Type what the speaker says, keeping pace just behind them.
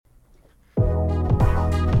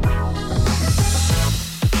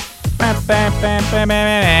What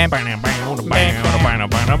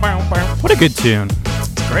a good tune.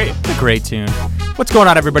 It's great. What a great tune. What's going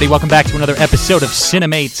on, everybody? Welcome back to another episode of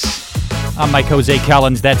Cinemates. I'm Mike Jose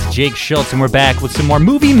Collins. That's Jake Schultz, and we're back with some more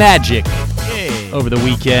movie magic. Hey. Over the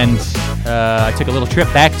weekend. I took a little trip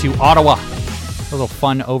back to Ottawa. A little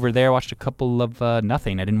fun over there. Watched a couple of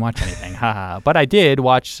nothing. I didn't watch anything. But I did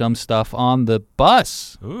watch some stuff on the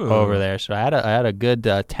bus over there. So I had a good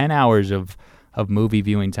 10 hours of movie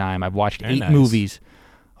viewing time. I've watched eight movies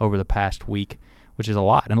over the past week, which is a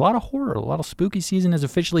lot. And a lot of horror. A lot of spooky season has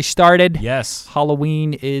officially started. Yes.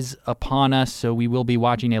 Halloween is upon us, so we will be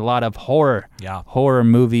watching a lot of horror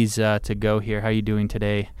movies to go here. How you doing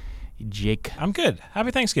today, Jake? I'm good.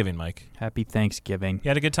 Happy Thanksgiving, Mike. Happy Thanksgiving. You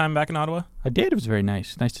had a good time back in Ottawa? I did. It was very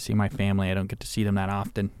nice. Nice to see my family. I don't get to see them that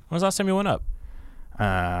often. When was the last time you went up?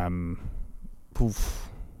 I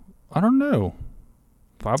don't know.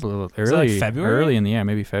 Probably early. Like February? Early in the year,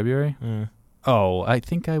 maybe February. Mm. Oh, I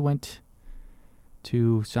think I went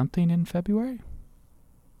to something in February.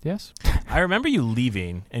 Yes. I remember you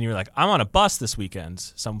leaving, and you were like, I'm on a bus this weekend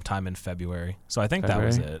sometime in February. So I think that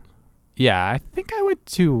was it. Yeah, I think I went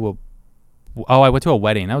to I went to a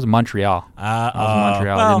wedding. That was Montreal. I was in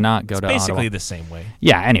Montreal. Well, I did not go to Ottawa. It's basically the same way.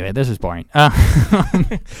 Yeah, anyway, this is boring.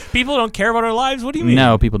 People don't care about our lives? What do you mean?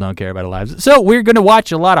 No, people don't care about our lives. So we're going to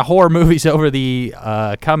watch a lot of horror movies over the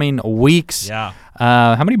coming weeks. Yeah.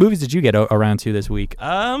 How many movies did you get around to this week?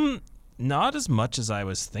 Not as much as I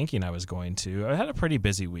was thinking I was going to. I had a pretty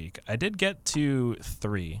busy week. I did get to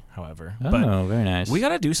 3, however. Oh, but very nice. We got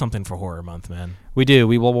to do something for Horror Month, man. We do.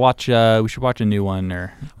 We will watch. We should watch a new one,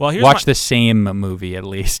 or watch the same movie at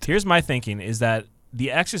least. Here's my thinking: is that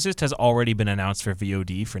The Exorcist has already been announced for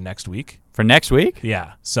VOD for next week. For next week?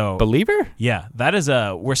 Yeah. So Believer? Yeah, that is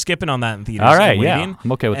we're skipping on that in theaters. All right. Yeah,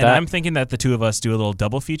 I'm okay with that. I'm thinking that the two of us do a little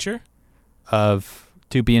double feature of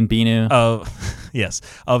Tupi and Binu. Yes,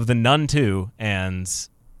 of The Nun 2 and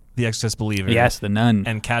The Exorcist Believer. Yes, The Nun.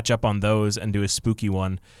 And catch up on those and do a spooky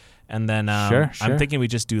one. And then sure. I'm thinking we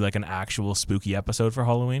just do like an actual spooky episode for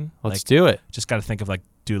Halloween. Let's do it. Just got to think of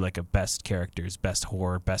do like a best characters, best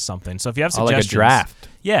horror, best something. So if you have suggestions. Like a draft.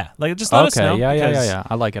 Yeah, just let us know. Yeah.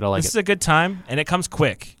 I like it. This is a good time, and it comes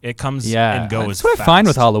quick. It comes and goes That's what fast. I find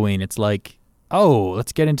with Halloween. It's like, oh,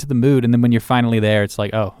 let's get into the mood. And then when you're finally there, it's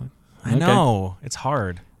like, oh. Okay. I know. It's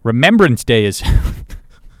hard. Remembrance Day is...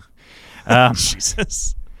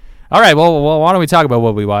 Jesus. All right, well, why don't we talk about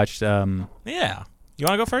what we watched? Yeah. You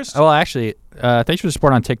want to go first? Well, actually, thanks for the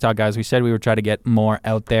support on TikTok, guys. We said we would try to get more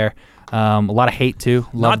out there. A lot of hate, too.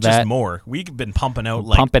 Love Not that. just more. We've been pumping out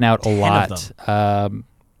a lot.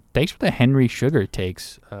 Thanks for the Henry Sugar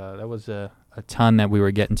takes. That was a ton that we were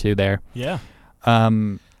getting to there. Yeah.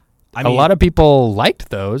 A lot of people liked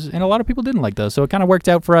those, and a lot of people didn't like those, so it kind of worked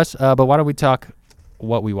out for us. But why don't we talk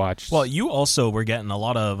what we watched? Well, you also were getting a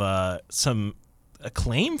lot of some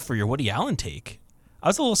acclaim for your Woody Allen take. I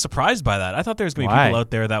was a little surprised by that. I thought there was going to be people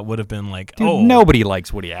out there that would have been like, dude, nobody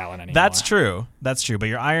likes Woody Allen anymore. That's true. But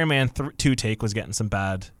your Iron Man 2 take was getting some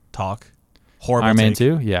bad talk. Horrible Iron Man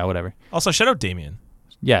take. 2? Yeah, whatever. Also, shout out Damien.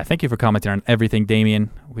 Yeah, thank you for commenting on everything,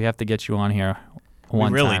 Damien. We have to get you on here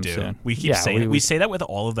one time soon. We really do. We keep saying it. We say that with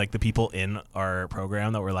all of the people in our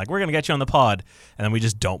program that we're like, we're going to get you on the pod, and then we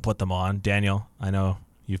just don't put them on. Daniel, I know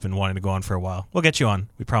you've been wanting to go on for a while. We'll get you on.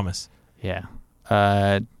 We promise. Yeah.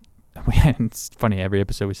 It's funny, every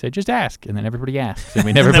episode we say, just ask, and then everybody asks, and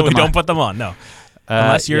we never don't put them on, no.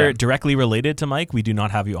 Unless you're directly related to Mike, we do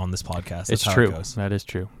not have you on this podcast. That's how true. It goes. That is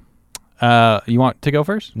true. You want to go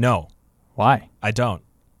first? No. Why? I don't.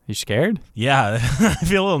 You scared? Yeah, I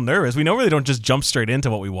feel a little nervous. We normally don't just jump straight into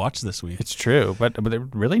what we watched this week. It's true, but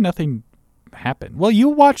really nothing happened. Well, you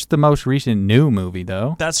watched the most recent new movie,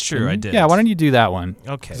 though. That's true, I did. Yeah, why don't you do that one?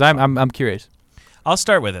 Okay. Because I'm curious. I'll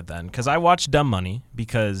start with it then, because I watched Dumb Money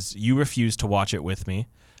because you refused to watch it with me.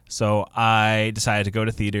 So I decided to go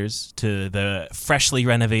to theaters, to the freshly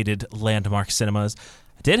renovated Landmark Cinemas.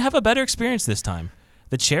 I did have a better experience this time.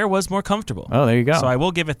 The chair was more comfortable. Oh, there you go. So I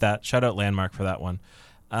will give it that. Shout out Landmark for that one.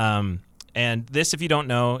 And this, if you don't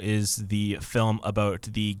know, is the film about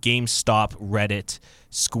the GameStop Reddit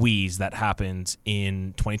squeeze that happened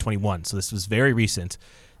in 2021. So this was very recent.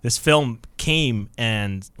 This film came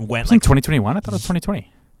and went like 2021? I thought it was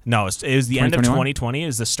 2020. No, it was the end of 2020. It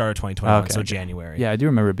was the start of 2021, so January. Yeah, I do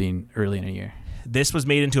remember it being early in a year. This was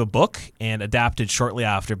made into a book and adapted shortly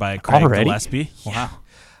after by Craig Gillespie. Wow.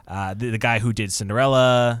 Yeah. The guy who did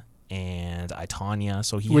Cinderella and I, Tonya.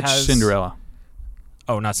 So Which Cinderella?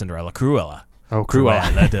 Oh, not Cinderella. Cruella. Oh,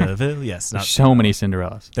 Cruella. de Vil. Yes. There's so many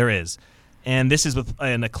Cinderellas. There is. And this is with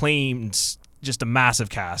an acclaimed, just a massive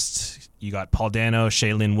cast. You got Paul Dano,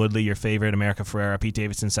 Shailene Woodley, your favorite, America Ferrera, Pete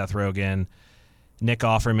Davidson, Seth Rogen, Nick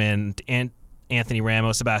Offerman, and Anthony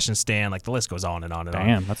Ramos, Sebastian Stan. Like, the list goes on and on and on.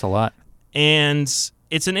 Damn, that's a lot. And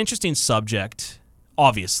it's an interesting subject,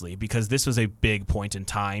 obviously, because this was a big point in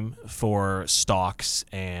time for stocks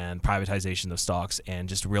and privatization of stocks and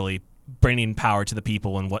just really bringing power to the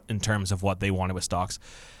people in terms of what they wanted with stocks.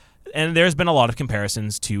 And there's been a lot of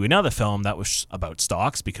comparisons to another film that was about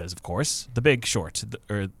stocks because, of course, The Big Short.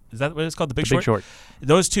 Or is that what it's called? The Big Short?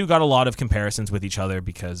 Those two got a lot of comparisons with each other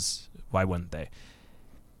because why wouldn't they?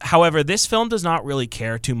 However, this film does not really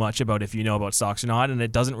care too much about if you know about stocks or not, and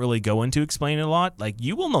it doesn't really go into explaining a lot. Like,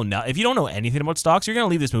 you will know if you don't know anything about stocks, you're going to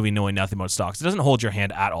leave this movie knowing nothing about stocks. It doesn't hold your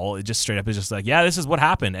hand at all. It just straight up is just like, yeah, this is what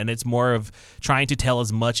happened, and it's more of trying to tell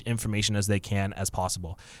as much information as they can as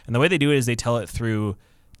possible. And the way they do it is they tell it through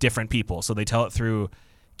different people. So they tell it through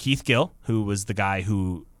Keith Gill, who was the guy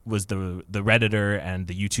who was the Redditor and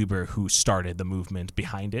the YouTuber who started the movement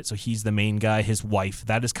behind it. So he's the main guy. His wife,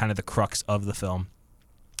 that is kind of the crux of the film.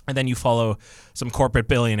 And then you follow some corporate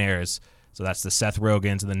billionaires. So that's the Seth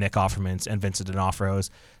Rogens and the Nick Offermans and Vincent D'Onofrios.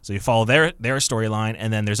 So you follow their storyline,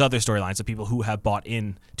 and then there's other storylines of people who have bought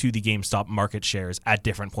in to the GameStop market shares at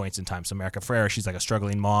different points in time. So America Ferrera, she's like a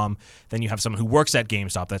struggling mom. Then you have someone who works at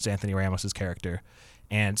GameStop. That's Anthony Ramos' character.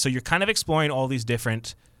 And so you're kind of exploring all these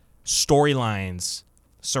different storylines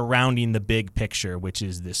surrounding the big picture, which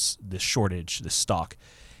is this shortage, this stock.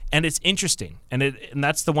 And it's interesting. And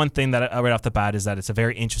that's the one thing that right off the bat is that it's a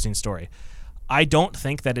very interesting story. I don't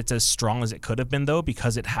think that it's as strong as it could have been, though,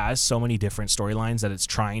 because it has so many different storylines that it's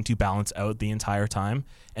trying to balance out the entire time.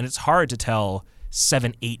 And it's hard to tell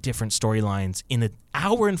 7-8 different storylines in an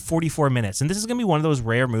hour and 44 minutes. And this is going to be one of those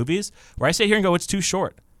rare movies where I sit here and go, it's too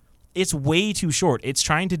short. It's way too short. It's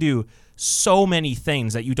trying to do so many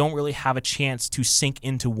things that you don't really have a chance to sink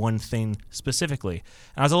into one thing specifically.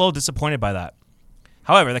 And I was a little disappointed by that.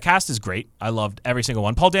 However, the cast is great. I loved every single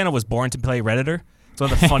one. Paul Dano was born to play Redditor. It's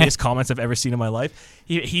one of the funniest comments I've ever seen in my life.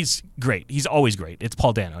 He's great. He's always great. It's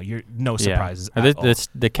Paul Dano. You're no surprises at all.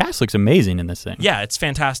 The cast looks amazing in this thing. Yeah, it's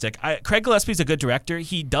fantastic. Craig Gillespie's a good director.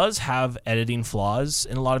 He does have editing flaws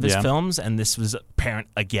in a lot of his films, and this was apparent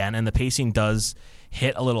again. And the pacing does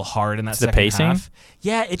hit a little hard in that second half.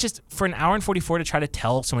 Yeah, it just, for an hour and 44 to try to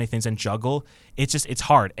tell so many things and juggle, it's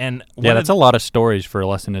hard. And that's a lot of stories for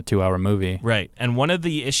less than a 2-hour movie. Right. And one of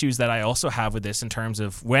the issues that I also have with this in terms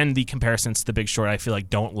of when the comparisons to The Big Short I feel like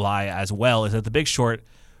don't lie as well is that The Big Short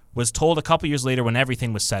was told a couple years later when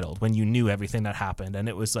everything was settled, when you knew everything that happened. And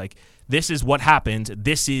it was like, this is what happened.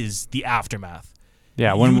 This is the aftermath.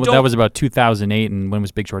 Yeah, that was about 2008, and when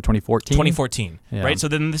was Big Short, 2014? 2014, right? So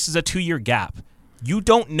then this is a 2-year gap. You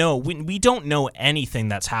don't know. We don't know anything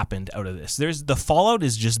that's happened out of this. The fallout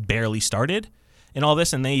is just barely started in all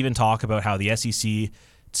this, and they even talk about how the SEC,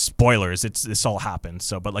 spoilers, this all happened.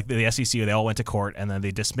 So, but like the SEC, they all went to court, and then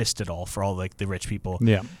they dismissed it all for all like the rich people.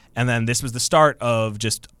 Yeah. And then this was the start of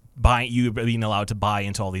just you being allowed to buy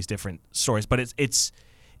into all these different stories. But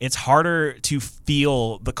it's harder to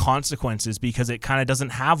feel the consequences because it kind of doesn't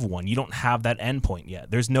have one. You don't have that end point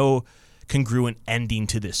yet. There's no congruent ending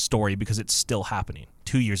to this story because it's still happening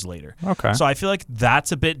 2 years later. Okay. So I feel like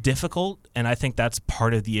that's a bit difficult, and I think that's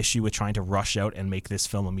part of the issue with trying to rush out and make this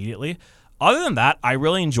film immediately. Other than that, I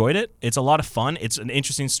really enjoyed it. It's a lot of fun. It's an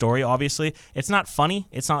interesting story, obviously. It's not funny.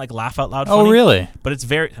 It's not like laugh out loud funny. Oh, really? But it's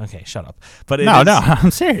very... Okay, shut up. But No,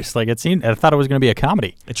 I'm serious. Like, I thought it was going to be a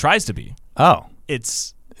comedy. It tries to be. Oh. It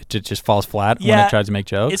just falls flat when it tries to make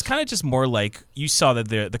jokes? It's kind of just more like... You saw that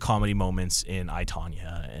the comedy moments in I,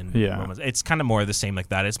 Tonya and moments, it's kind of more of the same like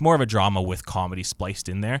that. It's more of a drama with comedy spliced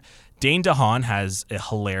in there. Dane DeHaan has a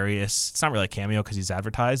hilarious... It's not really a cameo because he's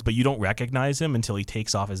advertised, but you don't recognize him until he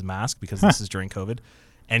takes off his mask because this is during COVID.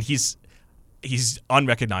 And he's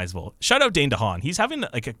unrecognizable. Shout out Dane DeHaan. He's having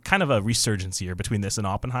like a kind of a resurgence here between this and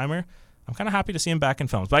Oppenheimer. I'm kind of happy to see him back in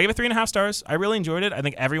films. But I give it 3.5 stars. I really enjoyed it. I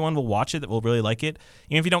think everyone will watch it that will really like it.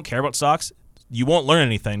 Even if you don't care about stocks, you won't learn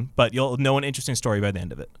anything, but you'll know an interesting story by the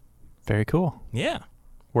end of it. Very cool. Yeah.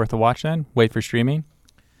 Worth a watch then? Wait for streaming?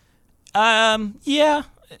 Yeah.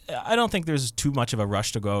 I don't think there's too much of a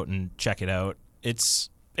rush to go out and check it out. It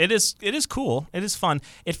is cool. It is fun.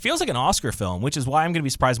 It feels like an Oscar film, which is why I'm going to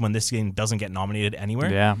be surprised when this game doesn't get nominated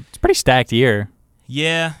anywhere. Yeah. It's a pretty stacked year.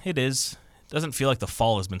 Yeah, it is. Doesn't feel like the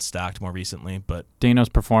fall has been stacked more recently, but Dano's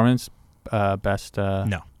performance, best.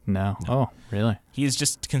 No. Oh, really? He's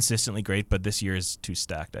just consistently great, but this year is too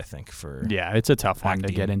stacked, I think. Yeah, it's a tough one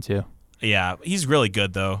to get into. Yeah, he's really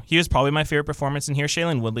good though. He was probably my favorite performance in here.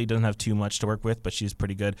 Shailene Woodley doesn't have too much to work with, but she's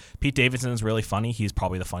pretty good. Pete Davidson is really funny. He's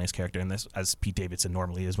probably the funniest character in this, as Pete Davidson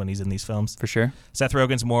normally is when he's in these films. For sure. Seth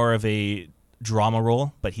Rogen's more of a drama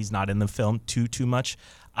role, but he's not in the film too much.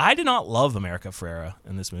 I did not love America Ferrera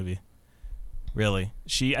in this movie. Really.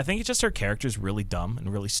 I think it's just her character is really dumb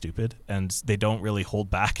and really stupid, and they don't really hold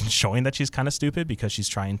back in showing that she's kind of stupid because she's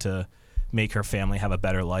trying to make her family have a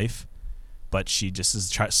better life, but she just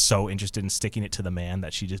is so interested in sticking it to the man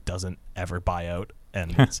that she just doesn't ever buy out,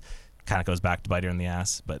 and it kind of goes back to bite her in the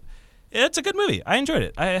ass. But it's a good movie. I enjoyed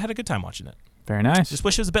it. I had a good time watching it. Very nice. Just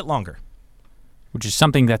wish it was a bit longer. Which is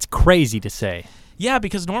something that's crazy to say. Yeah,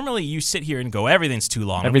 because normally you sit here and go, everything's too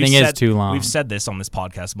long. Everything is too long. We've said this on this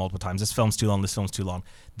podcast multiple times. This film's too long. This film's too long.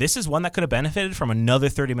 This is one that could have benefited from another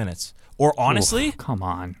 30 minutes. Or honestly... Oof, come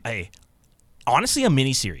on. Honestly, a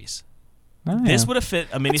miniseries. Oh, yeah. This would have fit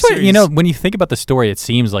a miniseries. That's what, when you think about the story, it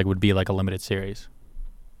seems like it would be like a limited series.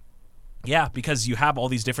 Yeah, because you have all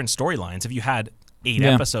these different storylines. If you had 8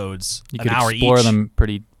 episodes, you an could hour explore each, them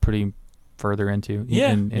pretty further into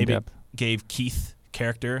in maybe depth. Gave Keith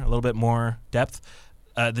character a little bit more depth.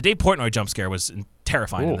 The Dave Portnoy jump scare was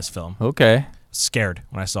terrifying in this film. Okay. Scared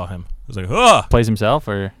when I saw him. I was like, oh! Plays himself,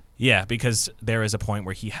 or? Yeah, because there is a point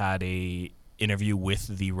where he had a interview with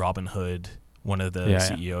the Robin Hood, one of the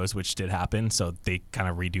CEOs, which did happen, so they kind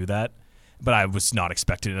of redo that. But I was not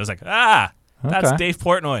expecting it. I was like, that's Dave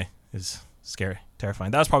Portnoy. It's scary,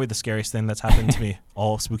 terrifying. That was probably the scariest thing that's happened to me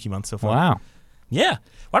all spooky month so far. Wow. Yeah.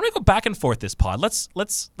 Why don't we go back and forth this pod? Let's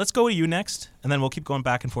go to you next, and then we'll keep going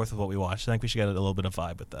back and forth with what we watch. I think we should get a little bit of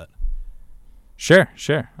vibe with that. Sure.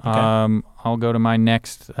 Okay. I'll go to my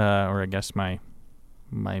next, or I guess my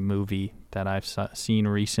movie that I've seen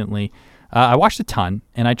recently. I watched a ton,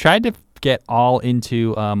 and I tried to get all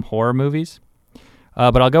into horror movies,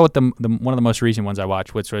 but I'll go with the one of the most recent ones I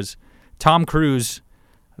watched, which was Tom Cruise,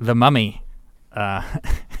 The Mummy.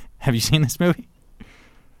 Have you seen this movie?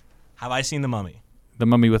 Have I seen The Mummy? The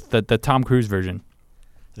Mummy with the Tom Cruise version.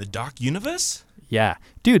 The Dark Universe? Yeah.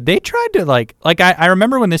 Dude, they tried to I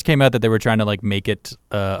remember when this came out that they were trying to make it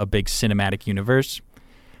a big cinematic universe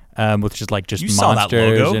with just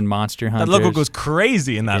monsters and monster hunters. That logo goes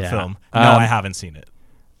crazy in that film. No, I haven't seen it.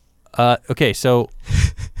 Okay, so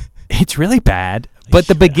it's really bad, but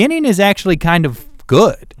the beginning is actually kind of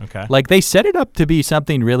good. Okay. They set it up to be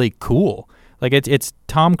something really cool. It's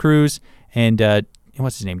Tom Cruise and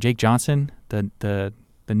what's his name? Jake Johnson, the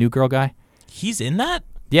new girl guy. He's in that?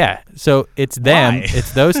 Yeah. So it's them. Why?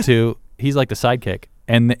 It's those two. He's like the sidekick,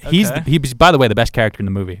 and he's by the way the best character in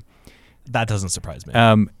the movie. That doesn't surprise me.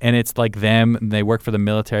 And it's like them. They work for the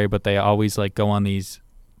military, but they always go on these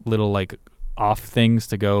little off things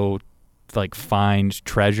to go find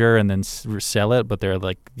treasure and then sell it. But they're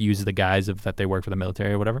use the guise of that they work for the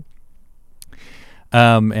military or whatever.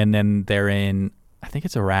 And then they're in, I think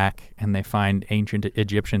it's Iraq, and they find ancient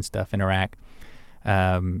Egyptian stuff in Iraq.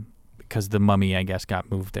 Because the mummy, I guess,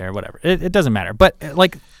 got moved there, whatever. It doesn't matter. But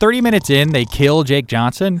 30 minutes in, they kill Jake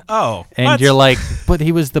Johnson. Oh. And what? You're like, but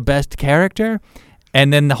he was the best character?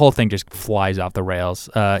 And then the whole thing just flies off the rails.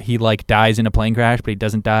 He dies in a plane crash, but he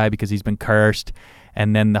doesn't die because he's been cursed.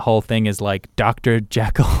 And then the whole thing is Dr.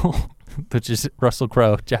 Jekyll, which is Russell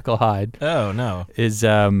Crowe, Jekyll Hyde. Oh, no. Is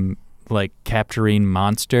capturing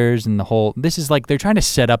monsters, and the whole this is they're trying to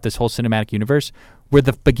set up this whole cinematic universe where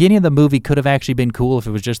the beginning of the movie could have actually been cool if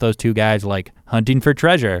it was just those two guys hunting for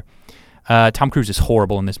treasure. Tom Cruise is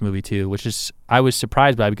horrible in this movie too, which is I was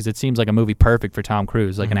surprised by because it seems like a movie perfect for Tom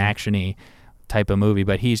Cruise, an action-y type of movie,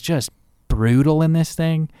 but he's just brutal in this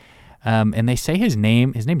thing. And they say his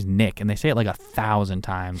name's Nick, and they say it 1,000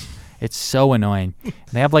 times. It's so annoying. And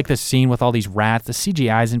they have this scene with all these rats. The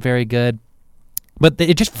CGI isn't very good. But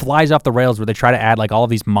it just flies off the rails where they try to add all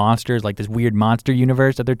of these monsters, this weird monster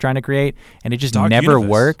universe that they're trying to create, and it just never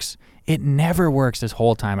works. It never works this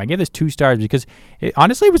whole time. I gave this 2 stars because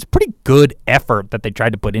honestly it was a pretty good effort that they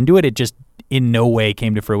tried to put into it. It just in no way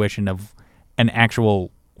came to fruition of an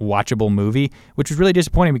actual watchable movie, which was really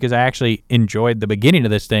disappointing because I actually enjoyed the beginning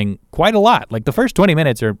of this thing quite a lot. The first 20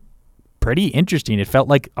 minutes are pretty interesting. It felt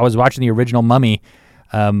like I was watching the original Mummy.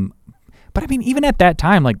 But I mean, even at that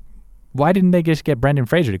time, why didn't they just get Brendan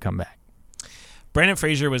Fraser to come back? Brendan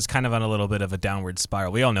Fraser was kind of on a little bit of a downward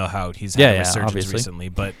spiral. We all know how he's had a resurgence obviously. Recently,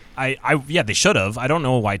 but they should have. I don't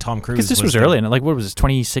know why Tom Cruise. Because this was early, and what was this,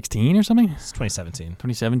 2016 or something? It's 2017.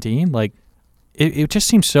 2017, it just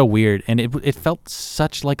seems so weird, and it felt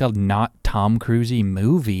such a not Tom Cruise-y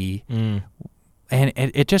movie. And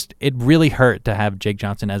it really hurt to have Jake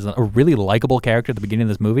Johnson as a really likable character at the beginning of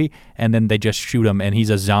this movie, and then they just shoot him, and he's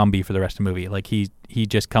a zombie for the rest of the movie. He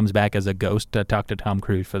just comes back as a ghost to talk to Tom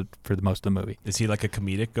Cruise for the most of the movie. Is he a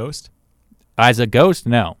comedic ghost? As a ghost,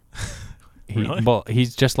 no. Really? Well,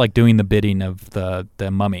 he's just doing the bidding of the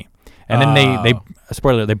mummy. And then they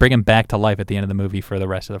spoiler, they bring him back to life at the end of the movie for the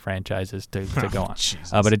rest of the franchises to go on.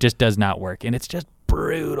 But it just does not work, and it's just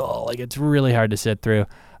brutal. Like, it's really hard to sit through.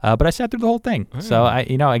 But I sat through the whole thing, so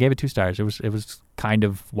I gave it 2 stars. It was kind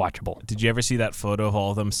of watchable. Did you ever see that photo of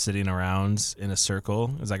all of them sitting around in a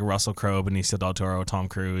circle? It was like Russell Crowe, Benicio del Toro, Tom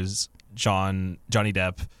Cruise, Johnny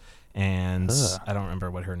Depp, and I don't remember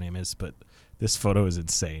what her name is, but this photo is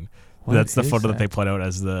insane. That's the photo that they put out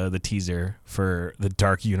as the teaser for the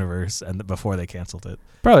Dark Universe, and before they canceled it.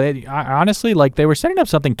 Bro, honestly, like, they were setting up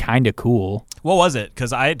something kind of cool. What was it?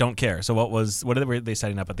 Because I don't care. So what were they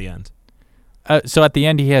setting up at the end? So at the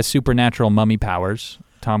end, he has supernatural mummy powers.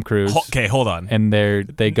 Tom Cruise. Okay, hold on. And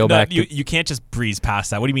they go back. You can't just breeze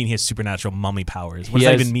past that. What do you mean he has supernatural mummy powers? What does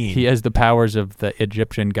that even mean? He has the powers of the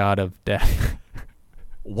Egyptian god of death.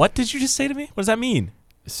 What did you just say to me? What does that mean?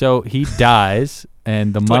 So he dies,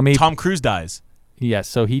 and the mummy... Tom Cruise dies. Yes,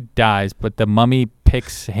 so he dies, but the mummy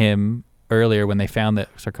picks him earlier when they found the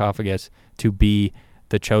sarcophagus to be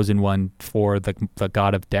the chosen one for the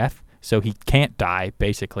god of death. So he can't die,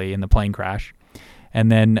 basically, in the plane crash.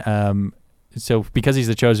 And then, so because he's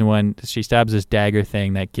the chosen one, she stabs this dagger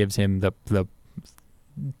thing that gives him the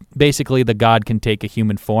basically the god can take a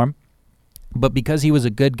human form. But because he was a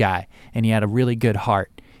good guy and he had a really good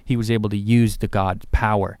heart, he was able to use the god's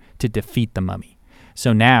power to defeat the mummy.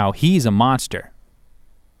 So now he's a monster,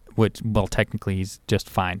 which, well, technically he's just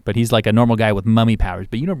fine, but he's like a normal guy with mummy powers,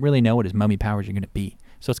 but you don't really know what his mummy powers are going to be.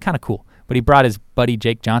 So it's kind of cool. But he brought his buddy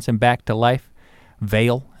Jake Johnson back to life,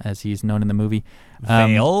 Vale, as he's known in the movie.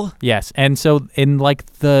 Vale? Yes. And so in like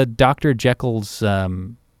the Dr. Jekyll's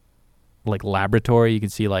like laboratory, you can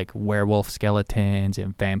see like werewolf skeletons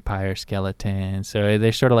and vampire skeletons. So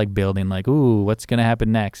they're sort of like building like, ooh, what's going to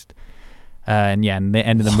happen next? And the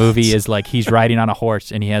end of the movie is like he's riding on a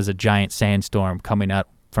horse and he has a giant sandstorm coming out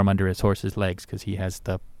from under his horse's legs because he has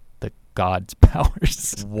the god's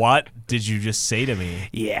powers. What did you just say to me?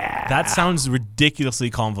 Yeah. That sounds ridiculously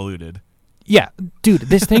convoluted. Yeah, dude,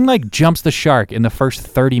 this thing like jumps the shark in the first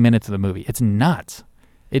 30 minutes of the movie. It's nuts.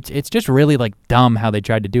 It's just really like dumb how they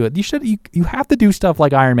tried to do it. You have to do stuff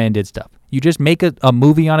like Iron Man did stuff. You just make a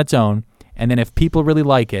movie on its own, and then if people really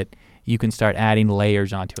like it, you can start adding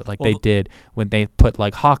layers onto it, like they did when they put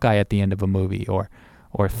like Hawkeye at the end of a movie, or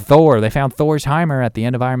Thor. They found Thor's Heimer at the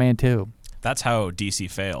end of Iron Man 2. That's how DC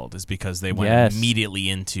failed, is because they went immediately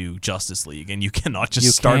into Justice League, and you cannot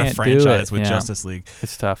just start a franchise with Justice League.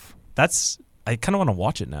 It's tough. I kind of want to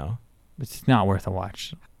watch it now. It's not worth a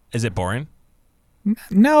watch. Is it boring?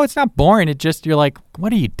 No, it's not boring. It just, you're like,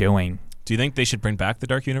 what are you doing? Do you think they should bring back the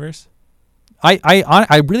Dark Universe?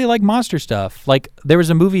 I really like monster stuff. Like, there was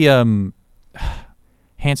a movie,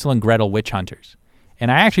 Hansel and Gretel Witch Hunters.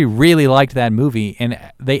 And I actually really liked that movie. And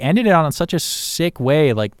they ended it on such a sick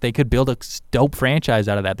way. Like, they could build a dope franchise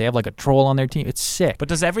out of that. They have, like, a troll on their team. It's sick. But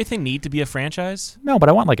does everything need to be a franchise? No, but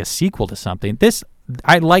I want, like, a sequel to something.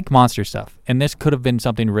 I like monster stuff. And this could have been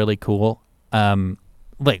something really cool.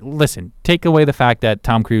 Like, listen, take away the fact that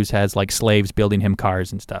Tom Cruise has, like, slaves building him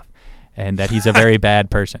cars and stuff. And that he's a very bad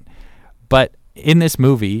person. But in this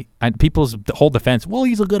movie, people's whole defense, well,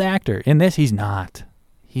 he's a good actor. In this, he's not.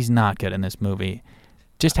 He's not good in this movie.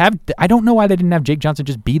 I don't know why they didn't have Jake Johnson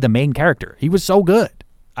just be the main character. He was so good.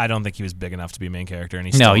 I don't think he was big enough to be main character. And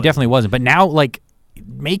he definitely wasn't. But now, like,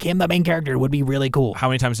 make him the main character would be really cool. How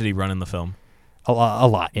many times did he run in the film? A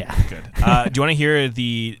lot, yeah. Good. Do you want to hear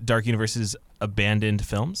the Dark Universe's abandoned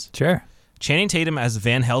films? Sure. Channing Tatum as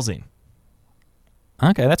Van Helsing.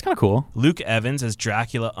 Okay, that's kind of cool. Luke Evans as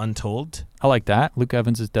Dracula Untold. I like that. Luke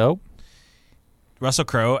Evans is dope. Russell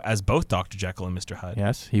Crowe as both Dr. Jekyll and Mr. Hyde.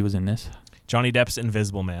 Yes, he was in this. Johnny Depp's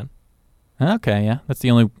Invisible Man. Okay, yeah. That's the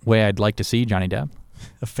only way I'd like to see Johnny Depp.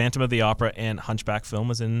 A Phantom of the Opera and Hunchback film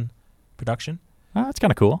was in production. Oh, that's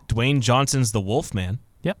kind of cool. Dwayne Johnson's The Wolfman.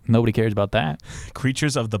 Yep, nobody cares about that.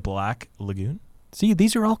 Creatures of the Black Lagoon. See,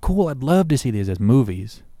 these are all cool. I'd love to see these as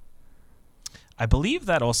movies. I believe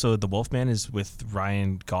that also The Wolfman is with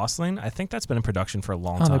Ryan Gosling. I think that's been in production for a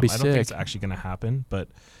long time. That'd be I don't think sick. it's actually going to happen, but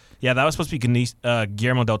yeah, that was supposed to be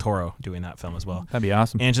Guillermo del Toro doing that film as well. That'd be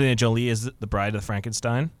awesome. Angelina Jolie is the Bride of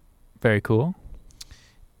Frankenstein. Very cool.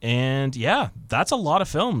 And yeah, that's a lot of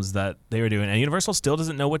films that they were doing. And Universal still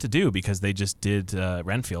doesn't know what to do because they just did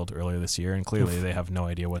Renfield earlier this year, and clearly they have no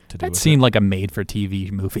idea what to do with it. That seemed like a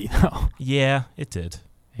made-for-TV movie, though. Yeah, it did.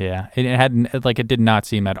 Yeah, it did not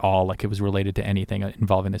seem at all like it was related to anything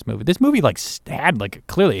involving this movie. This movie had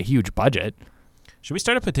clearly a huge budget. Should we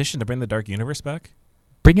start a petition to bring the Dark Universe back?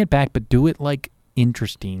 Bring it back, but do it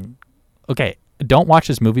interesting. Okay, don't watch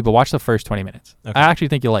this movie, but watch the first 20 minutes. Okay. I actually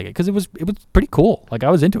think you'll like it because it was pretty cool. Like, I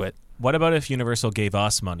was into it. What about if Universal gave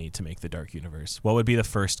us money to make the Dark Universe? What would be the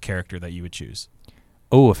first character that you would choose?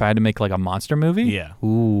 Oh, if I had to make like a monster movie? Yeah.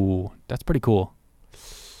 Ooh, that's pretty cool.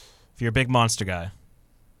 If you're a big monster guy.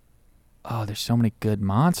 Oh, there's so many good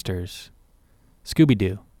monsters.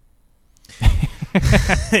 Scooby-Doo.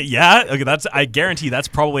 Yeah, okay, I guarantee that's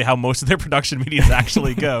probably how most of their production medias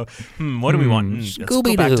actually go. What do we want? Let's go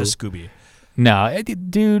back to Scooby. No,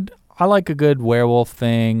 dude, I like a good werewolf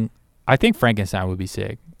thing. I think Frankenstein would be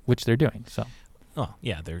sick, which they're doing. So. Oh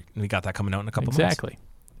yeah, we got that coming out in a couple months. Exactly.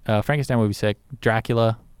 Frankenstein would be sick.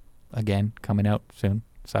 Dracula, again, coming out soon.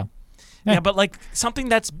 So. Yeah, but like something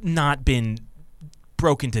that's not been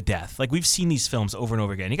broken to death. Like we've seen these films over and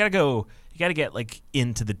over again. You gotta get like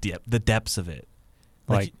into the depths of it.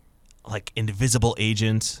 Like Invisible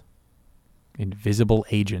Agent. Invisible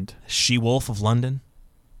Agent. She-Wolf of London.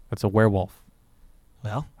 That's a werewolf.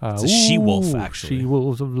 Well, it's a she-wolf, actually.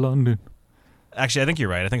 She-Wolves of London. Actually, I think you're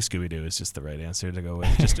right. I think Scooby-Doo is just the right answer to go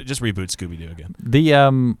with. just reboot Scooby-Doo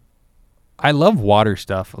again. I love water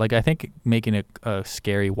stuff. Like, I think making a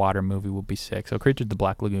scary water movie would be sick. So Creature of the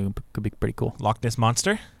Black Lagoon could be pretty cool. Loch Ness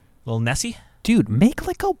Monster? Little Nessie? Dude, make a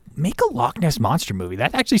Loch Ness Monster movie.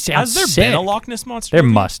 That actually sounds sick. Has there been a Loch Ness Monster movie?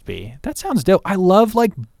 There must be. That sounds dope. I love,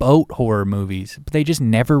 like, boat horror movies, but they just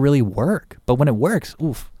never really work. But when it works,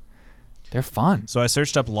 oof, they're fun. So I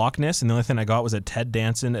searched up Loch Ness, and the only thing I got was a Ted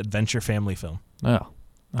Danson adventure family film. Oh,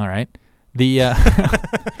 all right. What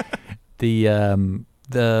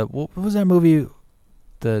was that movie?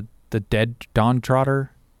 The Dead Dawn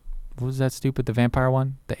Trotter? What was that stupid? The vampire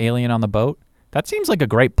one? The alien on the boat? That seems like a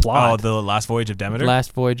great plot. Oh, The Last Voyage of Demeter?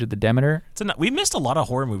 Last Voyage of the Demeter. We missed a lot of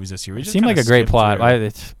horror movies this year. It seemed like a great plot.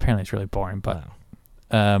 Apparently it's really boring, but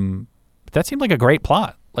that seemed like a great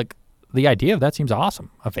plot. Like, the idea of that seems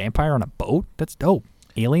awesome. A vampire on a boat? That's dope.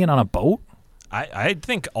 Alien on a boat? I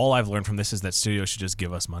think all I've learned from this is that studios should just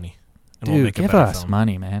give us money. And Dude, we'll make give a us film.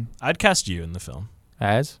 money, man. I'd cast you in the film.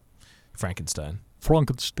 As? Frankenstein.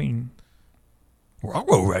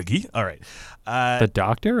 Reggie. All right. The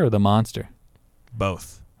doctor or the monster?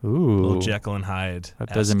 Both. Ooh. Little Jekyll and Hyde. That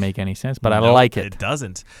doesn't make any sense, but I like it. It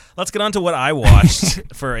doesn't. Let's get on to what I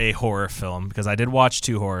watched for a horror film, because I did watch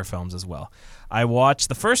 2 horror films as well.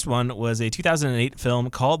 The first one was a 2008 film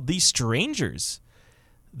called The Strangers.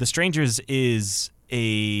 The Strangers is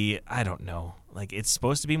I don't know, like it's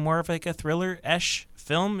supposed to be more of like a thriller-ish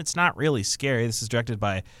film. It's not really scary. This is directed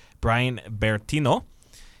by Brian Bertino.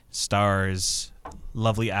 Stars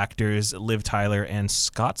lovely actors Liv Tyler and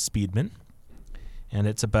Scott Speedman. And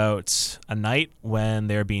it's about a night when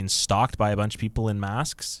they're being stalked by a bunch of people in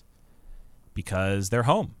masks because they're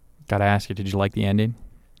home. Gotta ask you, did you like the ending?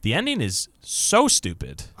 The ending is so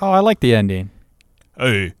stupid. Oh, I like the ending.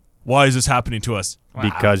 Hey, why is this happening to us?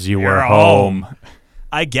 Because you were home.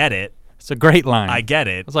 I get it. It's a great line. I get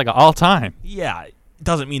it. It's like all time. Yeah. It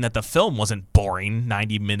doesn't mean that the film wasn't boring.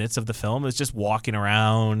 90 minutes of the film is just walking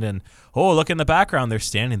around and, oh, look in the background. They're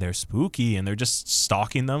standing there spooky and they're just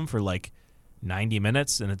stalking them for like 90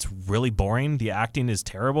 minutes and it's really boring. The acting is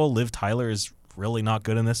terrible. Liv Tyler is really not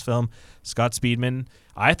good in this film. Scott Speedman,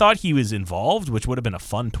 I thought he was involved, which would have been a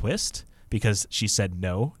fun twist because she said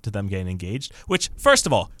no to them getting engaged, which, first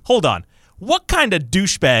of all, hold on. What kind of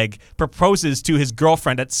douchebag proposes to his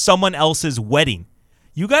girlfriend at someone else's wedding?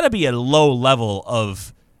 You got to be a low level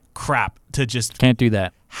of crap to just can't do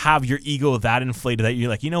that. Have your ego that inflated that you're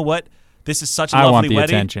like, you know what? This is such a lovely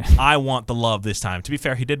wedding. Attention. I want the love this time. To be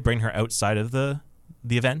fair, he did bring her outside of the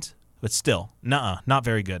event, but still, not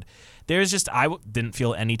very good. I didn't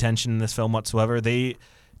feel any tension in this film whatsoever. They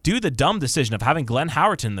do the dumb decision of having Glenn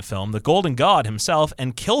Howerton in the film, the Golden God himself,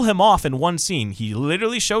 and kill him off in one scene. He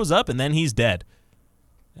literally shows up and then he's dead.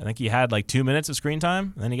 I think he had like 2 minutes of screen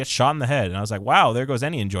time, and then he gets shot in the head. And I was like, wow, there goes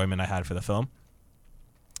any enjoyment I had for the film.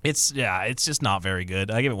 It's just not very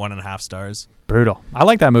good. I give it 1.5 stars. Brutal. I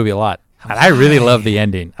like that movie a lot. And I really love the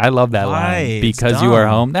ending. I love that line. Because you are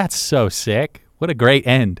home. That's so sick. What a great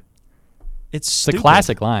end. It's a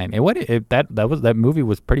classic line. That movie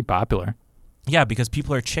was pretty popular. Yeah, because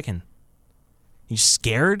people are chicken. You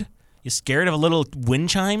scared? You scared of a little wind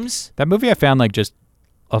chimes? That movie I found like just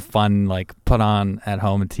a fun like put on at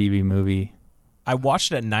home TV movie. I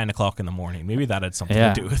watched it at 9 o'clock in the morning. Maybe that had something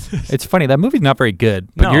to do with it. It's funny. That movie's not very good,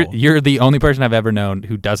 but you're the only person I've ever known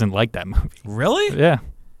who doesn't like that movie. Really? Yeah.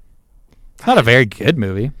 It's not a very good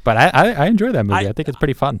movie, but I enjoy that movie. I think it's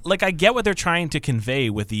pretty fun. Like, I get what they're trying to convey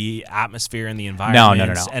with the atmosphere and the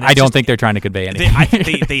environment. No. And I don't think they're trying to convey anything. I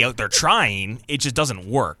think they're trying. It just doesn't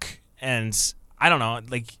work. And I don't know.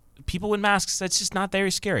 Like, people with masks, that's just not very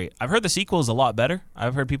scary. I've heard the sequel is a lot better.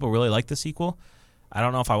 I've heard people really like the sequel. I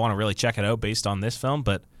don't know if I want to really check it out based on this film,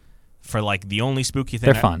 but for like the only spooky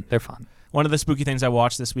thing. They're fun. One of the spooky things I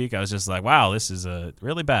watched this week, I was just like, wow, this is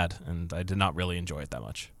really bad. And I did not really enjoy it that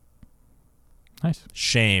much. Nice.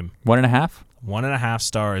 Shame. 1.5? 1.5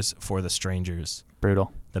 stars for The Strangers.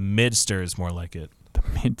 Brutal. The mid-stars, more like it. The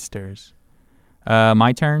mid-stars.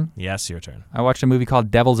 My turn? Yes, your turn. I watched a movie called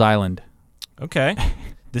Devil's Island. Okay.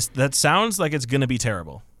 That sounds like it's going to be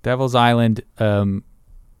terrible. Devil's Island,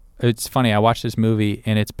 it's funny, I watched this movie,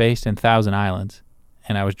 and it's based in Thousand Islands,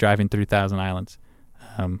 and I was driving through Thousand Islands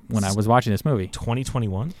when I was watching this movie.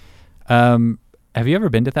 2021? Have you ever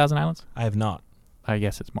been to Thousand Islands? I have not. I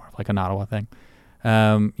guess it's more of like an Ottawa thing.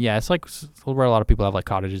 Yeah, it's like where a lot of people have like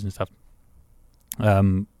cottages and stuff.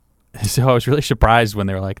 So I was really surprised when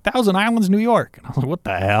they were like, Thousand Islands, New York. And I was like, what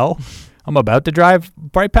the hell? I'm about to drive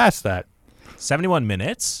right past that. 71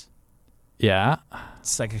 minutes? Yeah.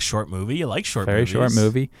 It's like a short movie. You like short Very movies. short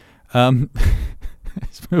movie.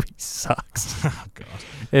 This movie sucks. Oh, God.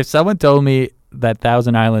 If someone told me that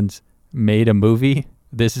Thousand Islands made a movie,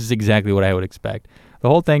 this is exactly what I would expect. The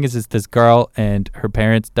whole thing is this girl and her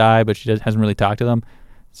parents die, but she hasn't really talked to them.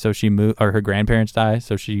 So or her grandparents die.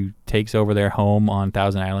 So she takes over their home on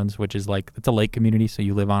Thousand Islands, which is like, it's a lake community. So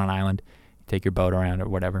you live on an island, you take your boat around or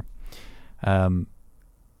whatever.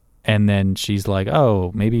 And then she's like,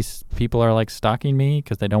 oh, maybe people are like stalking me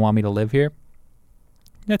because they don't want me to live here.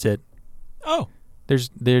 That's it. Oh.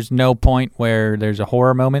 There's no point where there's a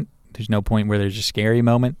horror moment. There's no point where there's a scary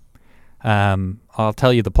moment. I'll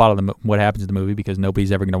tell you the plot of what happens in the movie because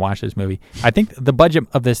nobody's ever going to watch this movie. I think the budget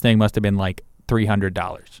of this thing must have been like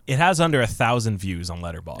 $300. It has under 1,000 views on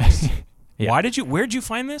Letterboxd. Yeah. Where'd you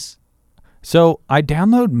find this? So I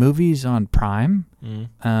download movies on Prime,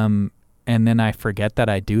 and then I forget that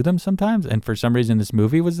I do them sometimes. And for some reason, this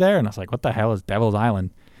movie was there, and I was like, "What the hell is Devil's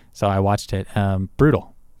Island?" So I watched it.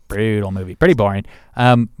 Brutal movie, pretty boring.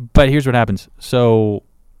 But here's what happens. So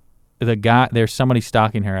there's somebody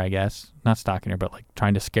stalking her, I guess, not stalking her, but like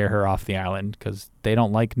trying to scare her off the island because they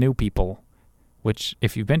don't like new people. Which,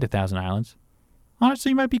 if you've been to Thousand Islands,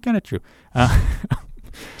 honestly, might be kind of true.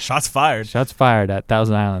 Shots fired. Shots fired at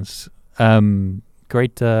Thousand Islands.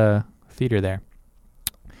 Great theater there.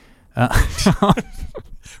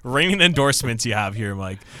 Raining endorsements you have here,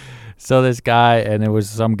 Mike. So this guy, and it was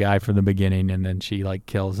some guy from the beginning, and then she like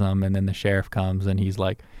kills him, and then the sheriff comes, and he's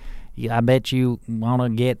like, yeah, I bet you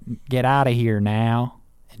want to get out of here now.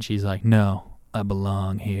 And she's like, no, I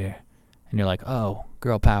belong here. And you're like, oh,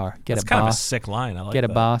 girl power. That's kind of a sick line. I like Get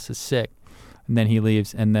that. a boss is sick. And then he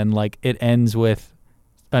leaves, and then like it ends with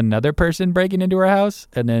another person breaking into her house,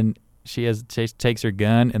 and then she takes her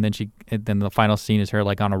gun, and then the final scene is her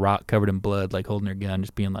like on a rock covered in blood, like holding her gun,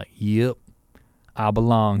 just being like, yep, I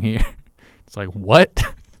belong here. It's like, what?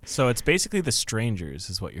 So it's basically The Strangers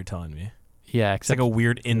is what you're telling me. Yeah, It's like a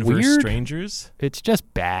weird inverse Strangers. It's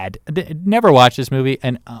just bad. Never watch this movie,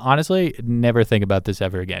 and honestly, never think about this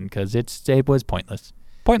ever again because it was pointless.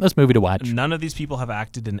 Pointless movie to watch. None of these people have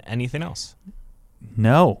acted in anything else.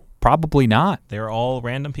 No, probably not. They're all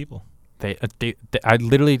random people.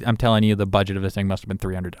 I'm telling you, the budget of this thing must have been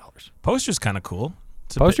 $300. Poster's kind of cool.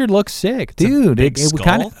 Poster looks sick, dude. It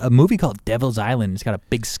kind of a movie called Devil's Island. It's got a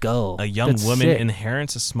big skull. A young woman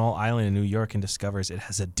inherits a small island in New York and discovers it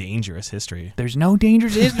has a dangerous history. There's no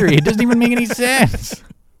dangerous history. It doesn't even make any sense.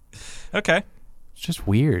 Okay. It's just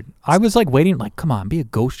weird. I was like waiting, like, come on, be a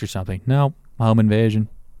ghost or something. No, home invasion.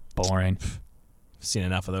 Boring. Seen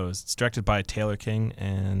enough of those. It's directed by Taylor King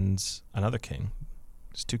and another King.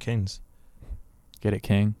 There's two Kings. Get it,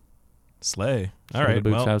 King. Slay. All Show right. the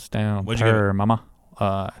boots house down. What'd you give it? Mama.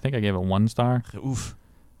 I think I gave it 1 star. Oof.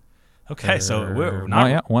 Okay, so we're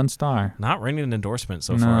not 1 star. Not raining an endorsement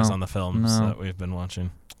so far as on the films that we've been watching.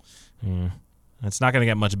 It's not going to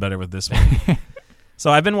get much better with this one. So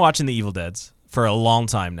I've been watching The Evil Deads for a long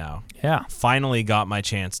time now. Yeah. Finally got my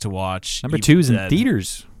chance to watch Number Evil 2's in Dead.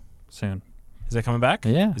 theaters soon. Is it coming back?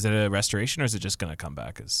 Yeah. Is it a restoration or is it just going to come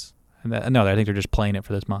back as... No, I think they're just playing it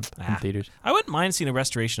for this month in theaters. I wouldn't mind seeing a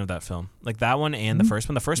restoration of that film. Like that one and the first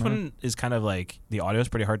one. The first one is kind of like the audio is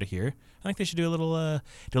pretty hard to hear. I think they should do a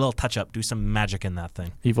little touch up, do some magic in that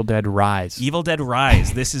thing. Evil Dead Rise. Evil Dead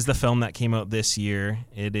Rise. This is the film that came out this year.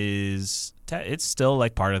 It's still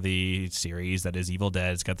like part of the series that is Evil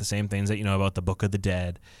Dead. It's got the same things that you know about the Book of the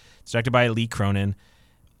Dead. It's directed by Lee Cronin.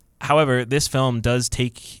 However, this film does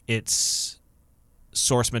take its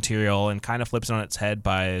source material and kind of flips it on its head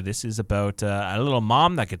by this is about a little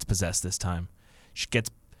mom that gets possessed this time. She gets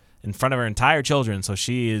in front of her entire children, so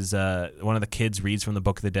she is one of the kids reads from the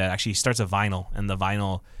Book of the Dead. Actually, starts a vinyl, and the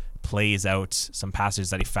vinyl plays out some passages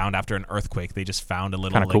that he found after an earthquake. They just found a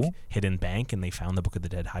little Kinda cool. hidden bank, and they found the Book of the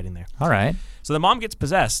Dead hiding there. All right. So the mom gets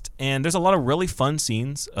possessed, and there's a lot of really fun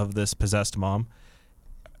scenes of this possessed mom.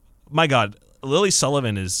 My God, Lily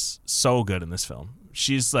Sullivan is so good in this film.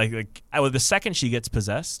 She's like the second she gets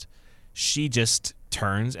possessed, she just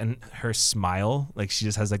turns, and her smile, like she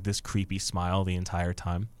just has like this creepy smile the entire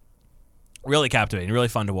time. Really captivating, really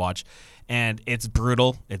fun to watch. And it's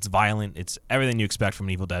brutal, it's violent, it's everything you expect from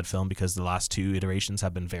an Evil Dead film, because the last 2 iterations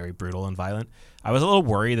have been very brutal and violent. I was a little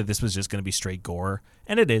worried that this was just going to be straight gore,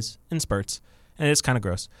 and it is, in spurts, and it's kind of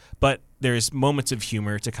gross. But there's moments of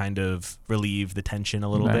humor to kind of relieve the tension a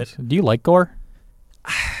little bit. Do you like gore?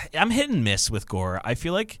 I'm hit and miss with gore. I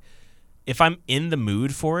feel like if I'm in the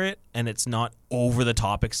mood for it and it's not over the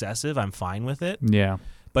top excessive, I'm fine with it. Yeah.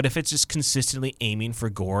 But if it's just consistently aiming for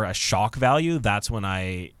gore, a shock value, that's when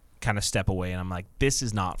I kind of step away and I'm like, this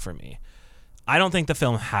is not for me. I don't think the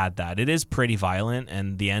film had that. It is pretty violent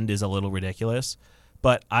and the end is a little ridiculous,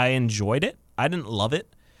 but I enjoyed it. I didn't love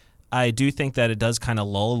it. I do think that it does kind of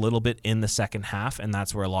lull a little bit in the second half, and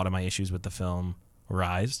that's where a lot of my issues with the film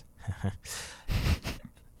rise.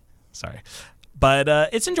 Sorry. But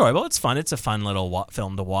it's enjoyable. It's fun. It's a fun little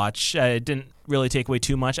film to watch. It didn't really take away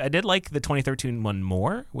too much. I did like the 2013 one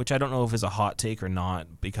more, which I don't know if is a hot take or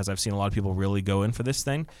not, because I've seen a lot of people really go in for this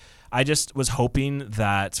thing. I just was hoping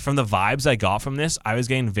that from the vibes I got from this, I was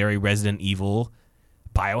getting very Resident Evil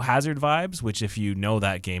Biohazard vibes, which if you know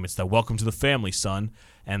that game, it's the welcome to the family, son.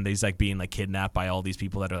 And he's like being like kidnapped by all these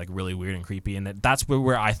people that are like really weird and creepy. And that's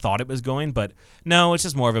where I thought it was going. But no, it's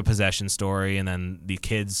just more of a possession story. And then the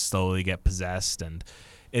kids slowly get possessed. And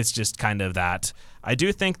it's just kind of that. I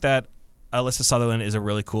do think that Alyssa Sutherland is a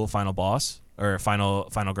really cool final boss or final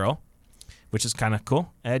girl, which is kind of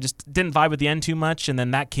cool. I just didn't vibe with the end too much. And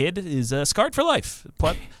then that kid is scarred for life.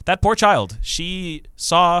 That poor child. She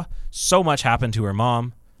saw so much happen to her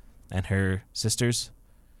mom and her sisters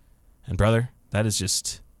and brother. That is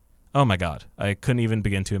just, oh my God. I couldn't even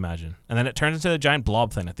begin to imagine. And then it turned into a giant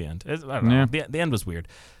blob thing at the end. I don't know. Yeah. The end was weird.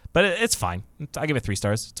 But it's fine. I give it 3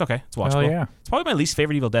 stars. It's okay. It's watchable. Yeah. It's probably my least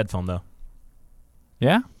favorite Evil Dead film, though.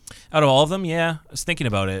 Yeah? Out of all of them, yeah. I was thinking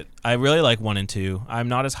about it. I really like 1 and 2. I'm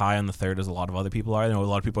not as high on the third as a lot of other people are. I know a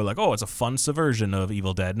lot of people are like, oh, it's a fun subversion of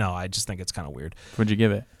Evil Dead. No, I just think it's kind of weird. What'd you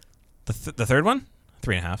give it? The third one?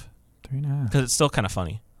 3.5. 3.5. Because it's still kind of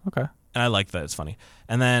funny. Okay. And I like that it's funny.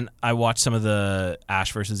 And then I watched some of the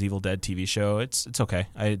Ash vs. Evil Dead TV show. It's okay.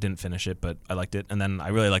 I didn't finish it, but I liked it. And then I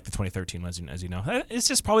really liked the 2013 one, as you know. It's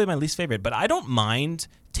just probably my least favorite. But I don't mind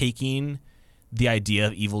taking the idea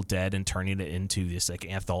of Evil Dead and turning it into this like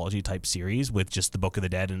anthology type series with just the Book of the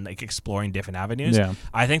Dead and like exploring different avenues. Yeah.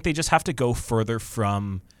 I think they just have to go further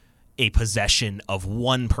from a possession of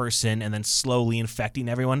one person and then slowly infecting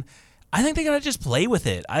everyone. I think they gotta just play with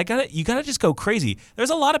it. You gotta just go crazy. There's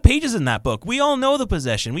a lot of pages in that book. We all know the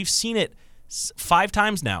possession. We've seen it 5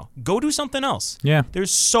 times now. Go do something else. Yeah.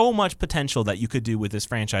 There's so much potential that you could do with this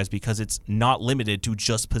franchise because it's not limited to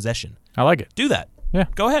just possession. I like it. Do that. Yeah.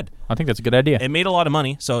 Go ahead. I think that's a good idea. It made a lot of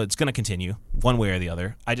money, so it's gonna continue one way or the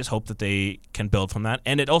other. I just hope that they can build from that,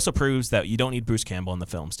 and it also proves that you don't need Bruce Campbell in the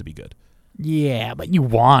films to be good. Yeah, but you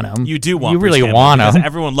want him. You do want. You Bruce really Campbell want him. because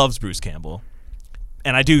everyone loves Bruce Campbell.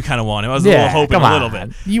 And I do kind of want him. I was a little hoping a little bit.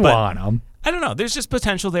 You want him. I don't know. There's just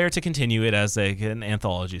potential there to continue it as like an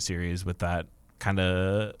anthology series with that kind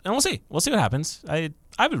of, and we'll see. We'll see what happens. I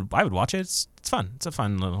would watch it. It's fun. It's a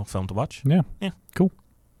fun little film to watch. Yeah. Yeah. Cool.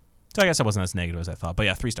 So I guess I wasn't as negative as I thought. But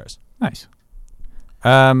yeah, 3 stars. Nice.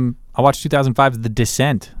 I watched 2005's The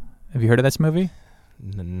Descent. Have you heard of this movie?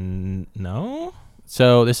 No.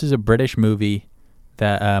 So this is a British movie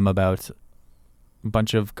that about a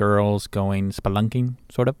bunch of girls going spelunking,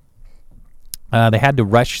 sort of. They had to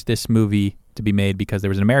rush this movie to be made because there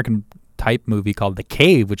was an American type movie called The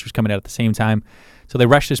Cave, which was coming out at the same time. So they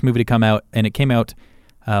rushed this movie to come out, and it came out,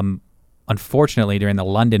 unfortunately, during the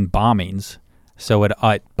London bombings. So it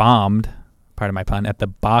bombed, pardon my pun, at the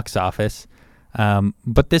box office.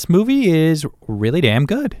 But this movie is really damn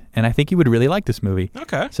good, and I think you would really like this movie.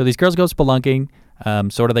 Okay. So these girls go spelunking,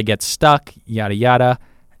 sort of they get stuck, yada, yada.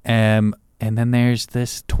 And then there's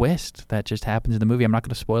this twist that just happens in the movie. I'm not going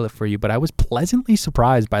to spoil it for you, but I was pleasantly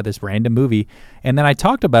surprised by this random movie. And then I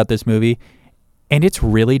talked about this movie, and it's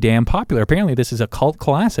really damn popular. Apparently, this is a cult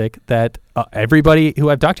classic that everybody who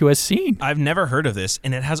I've talked to has seen. I've never heard of this,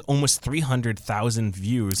 and it has almost 300,000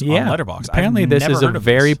 views on Letterboxd. Apparently, this is a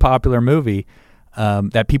very popular movie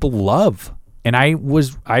that people love. And I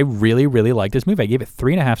really, really like this movie. I gave it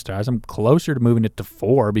 3.5 stars. I'm closer to moving it to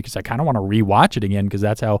 4 because I kind of want to rewatch it again because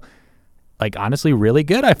that's how, like, honestly, really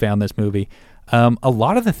good I found this movie. A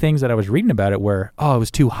lot of the things that I was reading about it were, it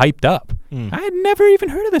was too hyped up. I had never even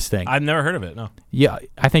heard of this thing. I've never heard of it, no. Yeah,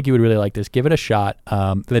 I think you would really like this. Give it a shot.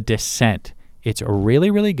 The Descent. It's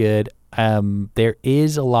really, really good. There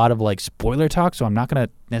is a lot of like spoiler talk, so I'm not going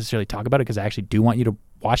to necessarily talk about it because I actually do want you to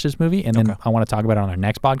watch this movie, and then I want to talk about it on our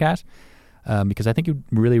next podcast because I think you'd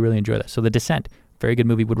really, really enjoy this. So The Descent, very good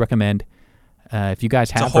movie, would recommend. If you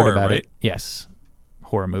guys have heard about it, yes,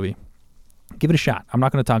 horror movie. Give it a shot. I'm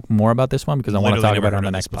not going to talk more about this one because I want to talk about it on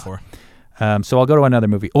the next before. So I'll go to another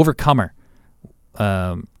movie, Overcomer.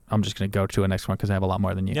 I'm just going to go to a next one because I have a lot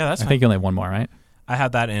more than you. Yeah, that's I fine. think you only have one more, right? I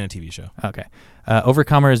have that in a TV show. Okay.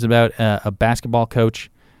 Overcomer is about a basketball coach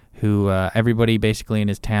who everybody basically in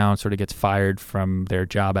his town sort of gets fired from their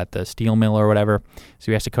job at the steel mill or whatever. So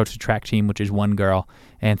he has to coach the track team, which is one girl.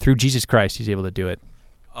 And through Jesus Christ, he's able to do it.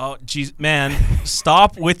 Oh, jeez, man,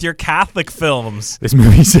 stop with your Catholic films. This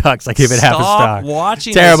movie sucks. I give it half a star. Stop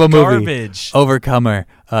watching Terrible this movie. garbage. Overcomer,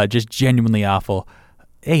 just genuinely awful.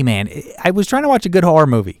 Hey, man, I was trying to watch a good horror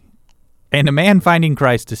movie. And a man finding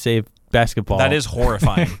Christ to save basketball. That is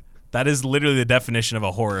horrifying. That is literally the definition of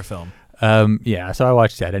a horror film. Yeah, so I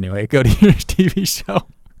watched that anyway. Go to your TV show.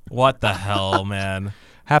 What the hell, man?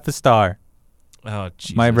 Half a star. Oh,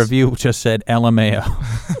 Jesus. My review just said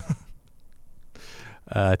LMAO.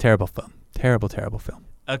 Terrible film. Terrible, terrible film.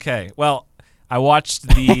 Okay, well, I watched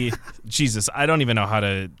the... Jesus, I don't even know how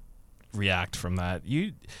to react from that.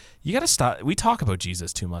 You got to stop. We talk about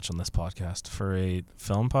Jesus too much on this podcast for a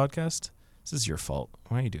film podcast. This is your fault.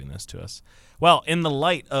 Why are you doing this to us? Well, in the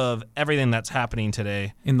light of everything that's happening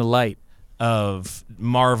today... In the light of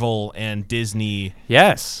Marvel and Disney...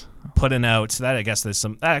 Yes. Putting out... That, I guess,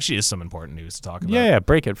 that actually is some important news to talk about. Yeah,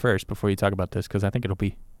 break it first before you talk about this, because I think it'll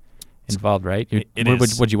be involved, right? It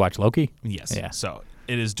is. Would you watch Loki? Yes. Yeah. So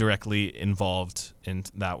it is directly involved in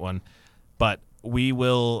that one. But we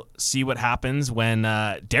will see what happens when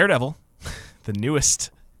Daredevil, the newest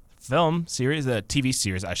film series, the TV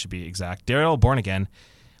series, I should be exact, Daredevil Born Again,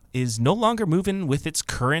 is no longer moving with its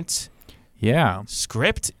current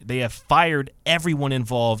script. They have fired everyone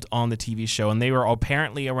involved on the TV show, and they were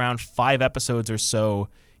apparently around 5 episodes or so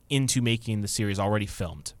into making the series already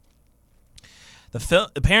filmed.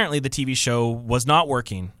 Apparently, the TV show was not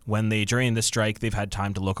working when during the strike, they've had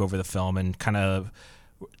time to look over the film and kind of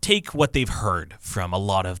take what they've heard from a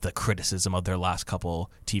lot of the criticism of their last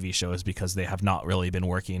couple TV shows because they have not really been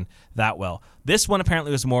working that well. This one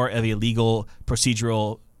apparently was more of a legal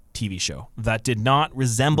procedural TV show that did not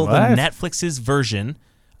resemble the Netflix's version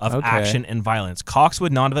of action and violence. Cox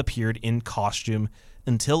would not have appeared in costume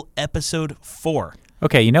until episode 4.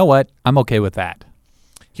 Okay, you know what? I'm okay with that.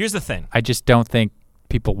 Here's the thing. I just don't think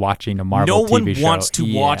people watching a Marvel TV show... No one wants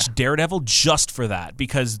to watch Daredevil just for that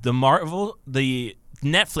because the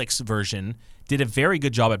Netflix version did a very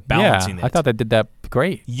good job at balancing it. I thought they did that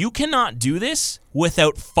great. You cannot do this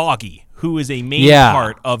without Foggy, who is a main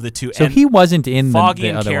part of the two. So he wasn't in Foggy the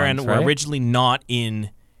and other Karen ones, were right? originally not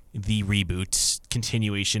in the reboot,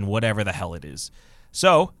 continuation, whatever the hell it is.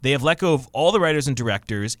 So they have let go of all the writers and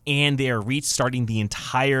directors, and they are restarting the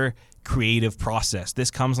entire creative process. This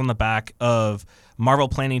comes on the back of Marvel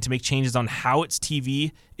planning to make changes on how its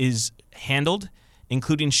TV is handled,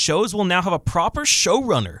 including shows will now have a proper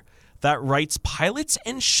showrunner that writes pilots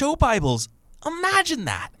and show Bibles. Imagine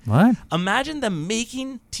that. What? Imagine them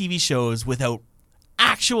making TV shows without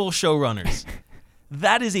actual showrunners.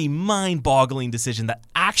 That is a mind-boggling decision that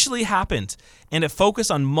actually happened, and it focused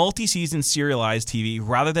on multi-season serialized TV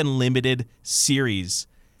rather than limited series.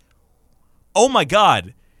 Oh my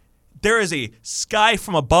God. There is a sky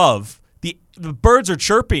from above. The birds are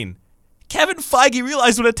chirping. Kevin Feige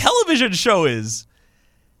realized what a television show is.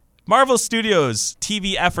 Marvel Studios'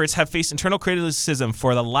 TV efforts have faced internal criticism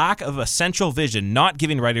for the lack of a central vision, not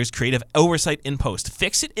giving writers creative oversight in post,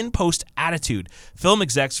 fix-it-in-post attitude. Film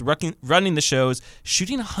execs running the shows,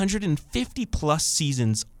 shooting 150-plus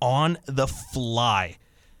seasons on the fly.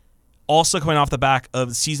 Also coming off the back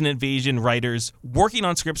of Season Invasion writers working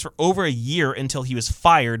on scripts for over a year until he was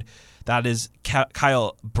fired. That is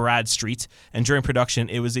Kyle Bradstreet. And during production,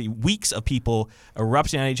 it was weeks of people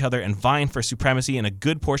erupting at each other and vying for supremacy, and a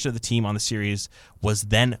good portion of the team on the series was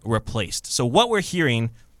then replaced. So what we're hearing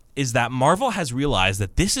is that Marvel has realized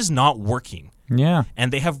that this is not working. Yeah.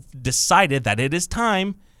 And they have decided that it is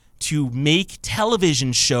time to make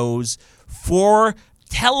television shows for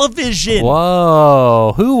television.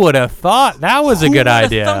 Whoa. Who would have thought that was a good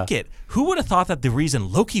idea? Who would have thought that the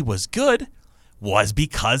reason Loki was good was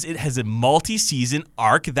because it has a multi-season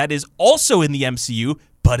arc that is also in the MCU,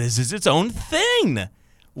 but is its own thing.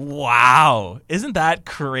 Wow. Isn't that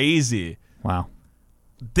crazy? Wow.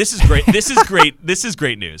 This is great. This is great. This is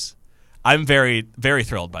great news. I'm very, very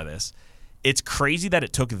thrilled by this. It's crazy that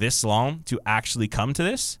it took this long to actually come to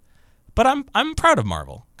this, but I'm proud of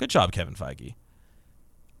Marvel. Good job, Kevin Feige.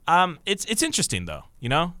 It's interesting though, you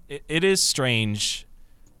know? It is strange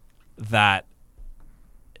that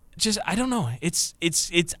just I don't know.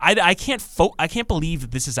 I can't believe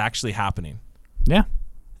that this is actually happening. Yeah.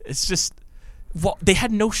 It's just they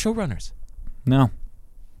had no showrunners. No.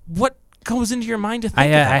 What goes into your mind to think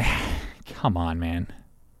of that? Come on, man.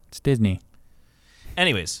 It's Disney.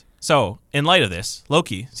 Anyways, so in light of this,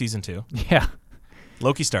 Loki season 2. Yeah.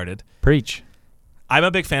 Loki started. Preach. I'm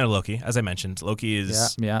a big fan of Loki, as I mentioned. Loki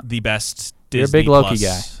is the best You're a Disney big Loki Plus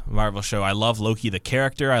guy. Marvel show. I love Loki, the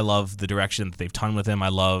character. I love the direction that they've done with him. I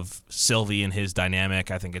love Sylvie and his dynamic.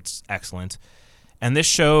 I think it's excellent. And this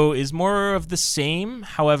show is more of the same.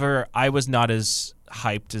 However, I was not as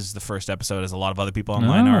hyped as the first episode as a lot of other people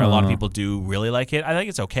online are. A lot of people do really like it. I think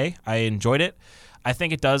it's okay. I enjoyed it. I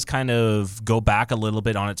think it does kind of go back a little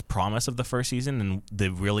bit on its promise of the first season and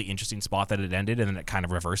the really interesting spot that it ended, and then it kind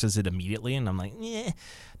of reverses it immediately, and I'm like,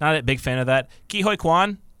 not a big fan of that. Ke Huy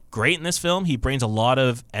Quan, great in this film. He brings a lot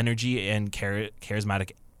of energy and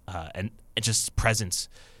charismatic and just presence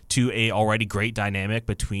to a already great dynamic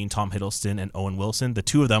between Tom Hiddleston and Owen Wilson. The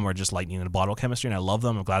two of them are just lightning in a bottle chemistry, and I love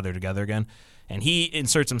them. I'm glad they're together again. And he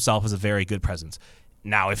inserts himself as a very good presence.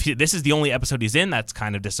 Now, if this is the only episode he's in, that's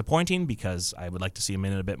kind of disappointing because I would like to see him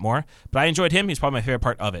in it a bit more. But I enjoyed him. He's probably my favorite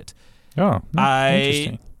part of it. Oh,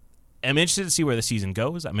 I am interested to see where the season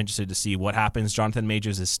goes. I'm interested to see what happens. Jonathan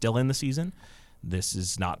Majors is still in the season.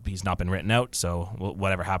 He's not been written out, so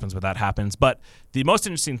whatever happens with that happens. But the most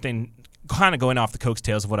interesting thing, kind of going off the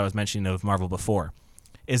coattails of what I was mentioning of Marvel before,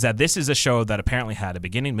 is that this is a show that apparently had a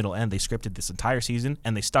beginning, middle, end. They scripted this entire season,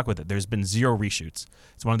 and they stuck with it. There's been 0 reshoots.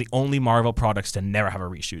 It's one of the only Marvel products to never have a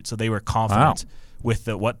reshoot. So they were confident with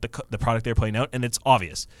the product they're putting out, and it's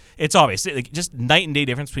obvious. It's obvious. Just night and day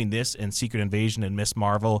difference between this and Secret Invasion and Miss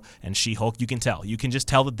Marvel and She-Hulk. You can tell. You can just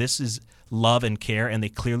tell that this is love and care, and they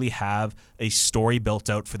clearly have a story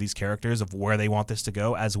built out for these characters of where they want this to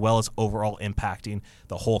go, as well as overall impacting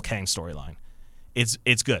the whole Kang storyline. It's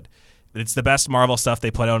good. It's the best Marvel stuff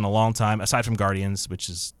they put out in a long time, aside from Guardians, which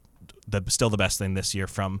is still the best thing this year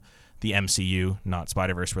from the MCU, not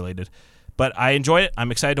Spider-Verse related. But I enjoy it.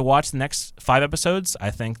 I'm excited to watch the next 5 episodes.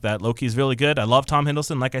 I think that Loki is really good. I love Tom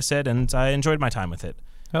Hiddleston, like I said, and I enjoyed my time with it.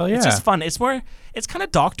 Hell yeah. It's just fun. It's kind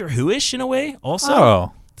of Doctor Who-ish in a way also.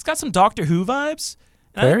 Oh. It's got some Doctor Who vibes.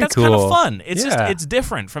 And Very I think that's cool. kind of fun. It's Yeah. it's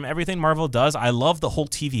different from everything Marvel does. I love the whole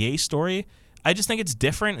TVA story. I just think it's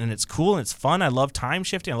different and it's cool and it's fun. I love time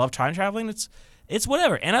shifting. I love time traveling. It's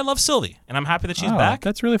whatever. And I love Sylvie. And I'm happy that she's back.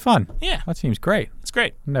 That's really fun. Yeah. That seems great. It's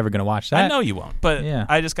great. I'm never going to watch that. I know you won't. But Yeah.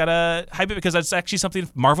 I just got to hype it because that's actually something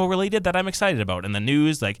Marvel related that I'm excited about. And the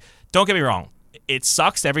news, don't get me wrong. It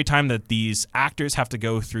sucks every time that these actors have to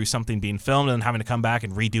go through something being filmed and having to come back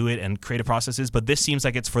and redo it and creative processes. But this seems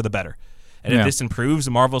like it's for the better. And if this improves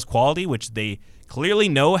Marvel's quality, which they clearly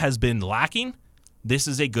know has been lacking, this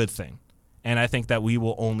is a good thing. And I think that we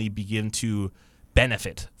will only begin to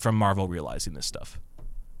benefit from Marvel realizing this stuff.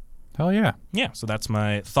 Hell yeah. Yeah, so that's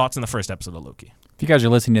my thoughts on the first episode of Loki. If you guys are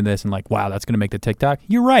listening to this and wow, that's going to make the TikTok,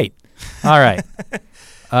 you're right. All right.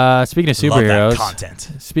 Speaking of superheroes. Love that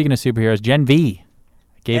content. Speaking of superheroes, Gen V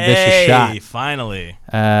gave this a shot. Finally.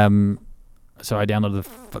 So I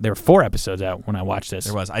downloaded there were 4 episodes out when I watched this.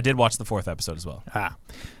 There was. I did watch the 4th episode as well.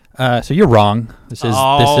 So you're wrong. This is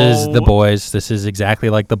The Boys. This is exactly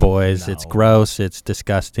like The Boys. No. It's gross. It's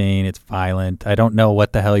disgusting. It's violent. I don't know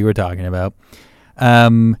what the hell you were talking about.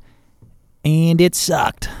 And it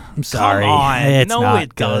sucked. I'm sorry. Come on. It's No, not it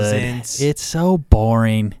good. doesn't. It's so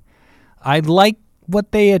boring. I like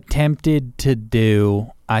what they attempted to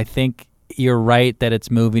do. I think you're right that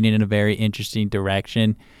it's moving in a very interesting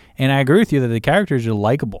direction. And I agree with you that the characters are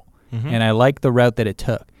likable. Mm-hmm. And I like the route that it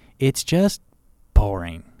took. It's just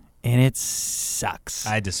boring. And it sucks.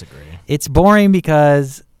 I disagree. It's boring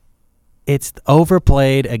because it's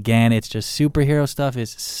overplayed. Again, it's just superhero stuff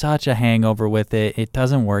is such a hangover with it. It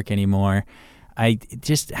doesn't work anymore. I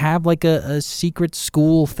just have a secret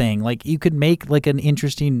school thing. You could make an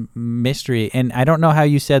interesting mystery. And I don't know how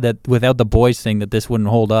you said that without the boys thing that this wouldn't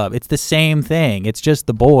hold up. It's the same thing. It's just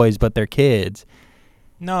the boys, but they're kids.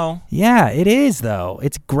 No. Yeah, it is, though.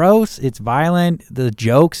 It's gross. It's violent. The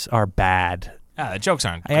jokes are bad. The jokes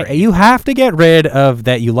aren't great. You have to get rid of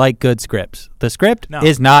that you like good scripts. The script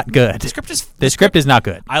is not good. The script is not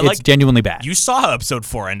good. It's genuinely bad. You saw how episode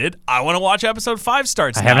 4 ended. I want to watch episode 5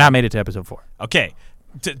 starts I now. have not made it to episode 4. Okay.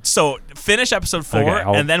 So finish episode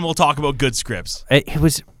 4, and then we'll talk about good scripts. It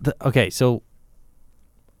was... okay, so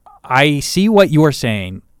I see what you're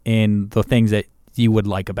saying in the things that you would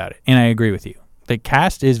like about it. And I agree with you. The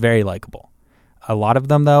cast is very likable. A lot of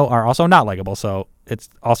them, though, are also not likable, so it's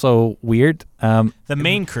also weird. The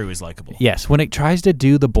main crew is likable. Yes, when it tries to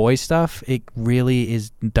do the boy stuff, it really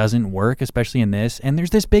doesn't work, especially in this. And there's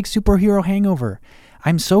this big superhero hangover.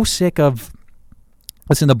 I'm so sick of...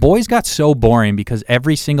 Listen, the boys got so boring because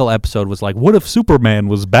every single episode was like, what if Superman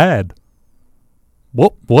was bad?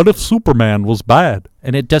 What if Superman was bad?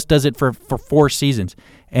 And it just does it for 4 seasons.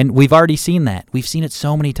 And we've already seen that. We've seen it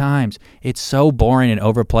so many times. It's so boring and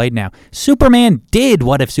overplayed now. Superman did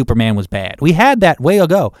what if Superman was bad. We had that way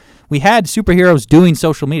ago. We had superheroes doing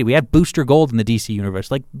social media. We had Booster Gold in the DC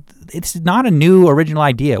universe. Like, it's not a new original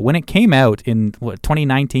idea. When it came out in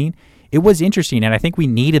 2019, it was interesting, and I think we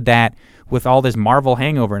needed that with all this Marvel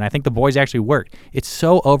hangover, and I think the boys actually worked. It's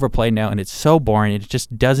so overplayed now, and it's so boring. It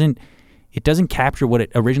just doesn't capture what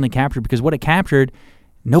it originally captured, because what it captured,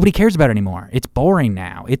 nobody cares about anymore. It's boring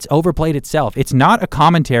now. It's overplayed itself. It's not a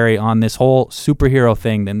commentary on this whole superhero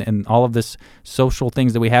thing and all of this social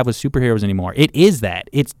things that we have with superheroes anymore. It is that.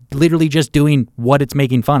 It's literally just doing what it's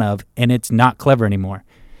making fun of, and it's not clever anymore.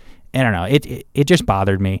 I don't know. It just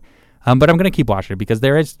bothered me. But I'm going to keep watching it because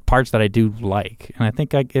there is parts that I do like. And I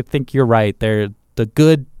think you're right. The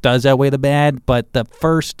good does outweigh the bad, but the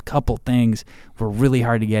first couple things were really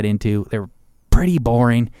hard to get into. They were pretty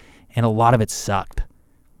boring, and a lot of it sucked.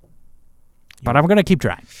 But I'm going to keep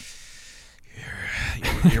trying.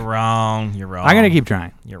 You're wrong. You're wrong. I'm going to keep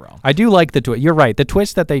trying. You're wrong. I do like the twist. You're right. The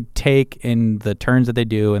twist that they take and the turns that they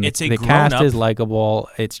do, and the cast is likable.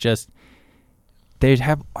 It's just... They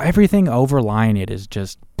have everything overlying it is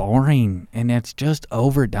just boring, and it's just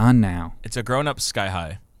overdone now. It's a grown-up Sky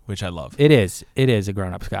High, which I love. It is. It is a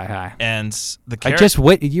grown-up Sky High. And the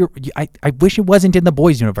I wish it wasn't in the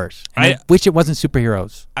boys' universe. And I wish it wasn't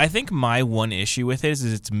superheroes. I think my one issue with it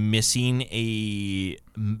is it's missing a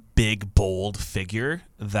big, bold figure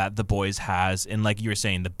that the boys has, and like you were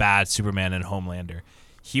saying, the bad Superman and Homelander.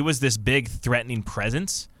 He was this big, threatening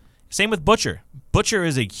presence. Same with Butcher. Butcher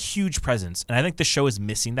is a huge presence, and I think the show is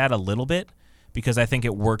missing that a little bit because I think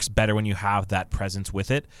it works better when you have that presence with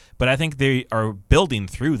it. But I think they are building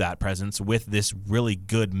through that presence with this really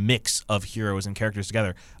good mix of heroes and characters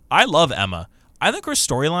together. I love Emma. I think her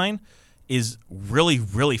storyline is really,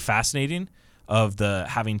 really fascinating, of the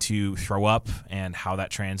having to throw up and how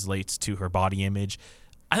that translates to her body image.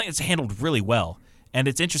 I think it's handled really well. And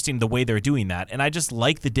it's interesting the way they're doing that. And I just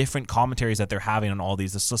like the different commentaries that they're having on all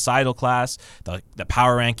these. The societal class, the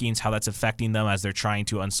power rankings, how that's affecting them as they're trying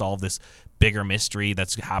to unsolve this bigger mystery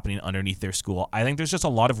that's happening underneath their school. I think there's just a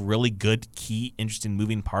lot of really good, key, interesting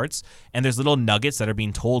moving parts. And there's little nuggets that are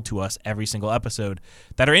being told to us every single episode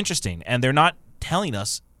that are interesting. And they're not telling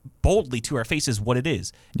us boldly to our faces what it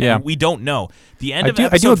is. Yeah. And we don't know. The end of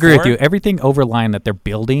episode I do agree 4, with you. Everything overlying that they're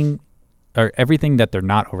building, or everything that they're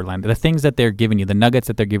not overlying, the things that they're giving you, the nuggets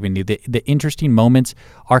that they're giving you, the interesting moments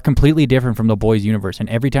are completely different from the boys' universe. And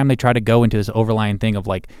every time they try to go into this overlying thing of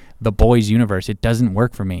like the boys' universe, it doesn't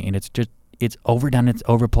work for me. And it's overdone, it's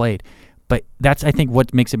overplayed. But that's, I think,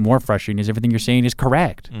 what makes it more frustrating is everything you're saying is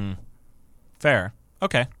correct. Fair.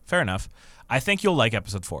 Okay, fair enough. I think you'll like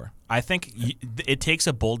episode 4. I think it takes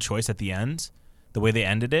a bold choice at the end, the way they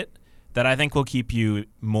ended it, that I think will keep you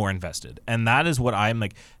more invested. And that is what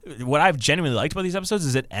what I've genuinely liked about these episodes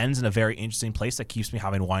is it ends in a very interesting place that keeps me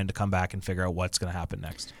wanting to come back and figure out what's going to happen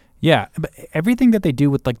next. Yeah, but everything that they do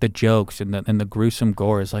with like the jokes and the gruesome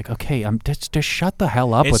gore is like, okay, just shut the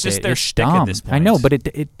hell up with it. It's just their shtick at this point. I know, but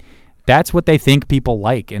it that's what they think people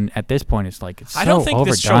like, and at this point, it's like it's so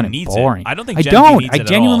overdone and boring. I don't think Gen V needs it I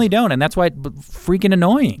genuinely don't, and that's why it's freaking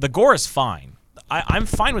annoying. The gore is fine. I'm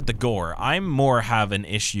fine with the gore. I'm more have an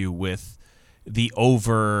issue with the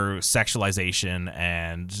over sexualization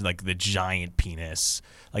and like the giant penis,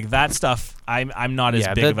 like that stuff. I'm not as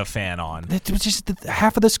big of a fan on. It was just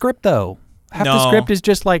half of the script though. Half the script is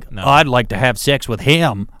just like, I'd like to have sex with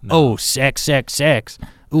him. Oh, sex.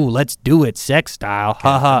 Ooh, let's do it, sex style.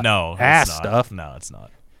 Haha. No, ass stuff. No, it's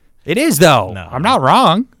not. It is though. No, I'm not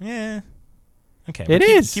wrong. Yeah. Okay. It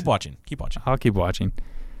is. Keep watching. I'll keep watching.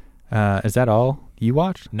 Is that all you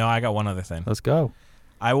watched? No, I got one other thing. Let's go.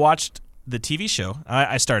 I watched the TV show.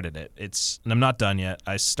 I started it. And I'm not done yet.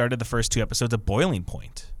 I started the first 2 episodes of Boiling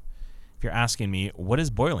Point. If you're asking me, what is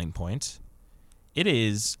Boiling Point?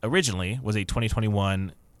 It originally was a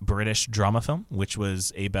 2021 British drama film, which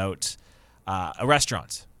was about a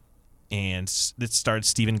restaurant. And it starred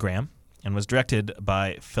Stephen Graham and was directed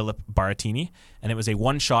by Philip Baratini. And it was a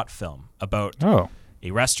one-shot film about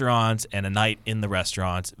a restaurant and a night in the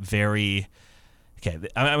restaurant. I'm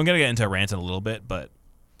going to get into a rant in a little bit, but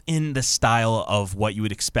in the style of what you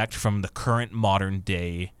would expect from the current modern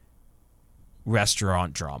day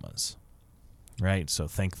restaurant dramas, right? So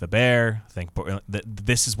think The Bear,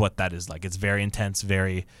 this is what that is like. It's very intense,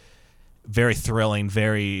 very, very thrilling,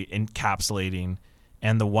 very encapsulating,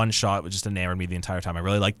 and the one shot just enamored me the entire time. I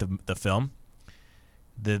really liked the film.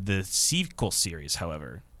 The sequel series,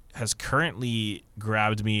 however, has currently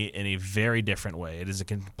grabbed me in a very different way. It is a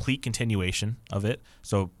complete continuation of it.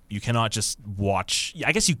 So you cannot just watch.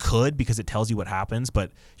 I guess you could, because it tells you what happens,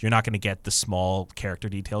 but you're not going to get the small character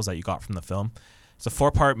details that you got from the film. It's a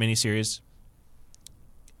 4-part miniseries,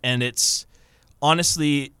 and it's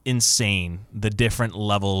honestly insane, the different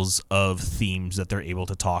levels of themes that they're able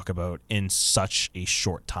to talk about in such a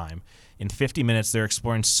short time. In 50 minutes, they're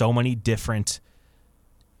exploring so many different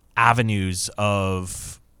avenues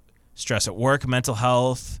of stress at work, mental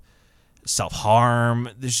health, self-harm.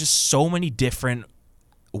 There's just so many different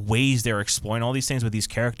ways they're exploring all these things with these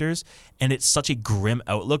characters, and it's such a grim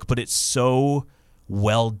outlook, but it's so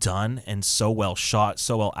well done and so well shot,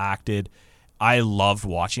 so well acted. I loved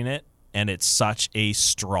watching it, and it's such a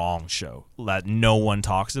strong show that no one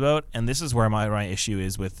talks about, and this is where my issue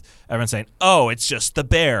is with everyone saying, oh, it's just The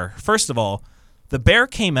Bear. First of all, The Bear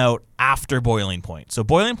came out after Boiling Point. So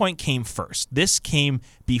Boiling Point came first. This came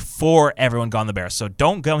before everyone got on The Bear. So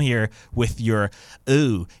don't come here with your,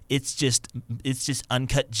 ooh, it's just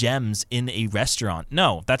uncut gems in a restaurant.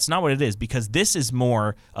 No, that's not what it is, because this is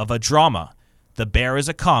more of a drama. The Bear is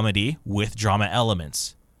a comedy with drama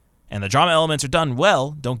elements. And the drama elements are done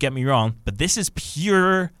well, don't get me wrong, but this is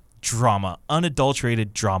pure drama,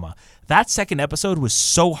 unadulterated drama. That second episode was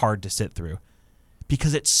so hard to sit through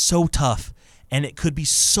because it's so tough. And it could be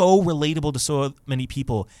so relatable to so many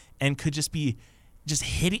people, and could just be,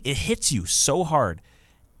 it hits you so hard.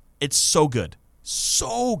 It's so good,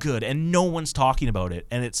 and no one's talking about it,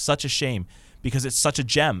 and it's such a shame because it's such a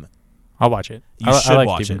gem. I'll watch it. You should like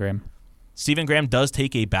watch Stephen it. Graham. Stephen Graham does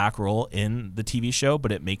take a back role in the TV show,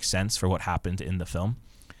 but it makes sense for what happened in the film.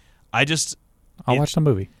 I'll watch the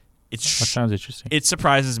movie. That sounds interesting. It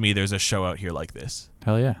surprises me there's a show out here like this.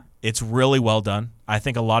 Hell yeah. It's really well done. I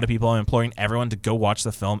think a lot of people, I'm imploring everyone to go watch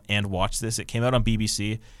the film and watch this. It came out on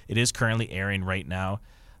BBC. It is currently airing right now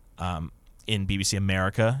in BBC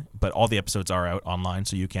America, but all the episodes are out online,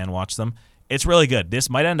 so you can watch them. It's really good. This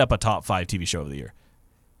might end up a top 5 TV show of the year.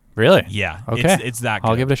 Really? Yeah. Okay. It's that good.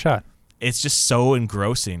 I'll give it a shot. It's just so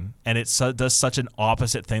engrossing, and it does such an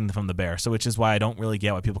opposite thing from The Bear, so which is why I don't really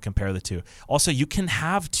get why people compare the two. Also, you can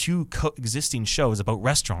have 2 coexisting shows about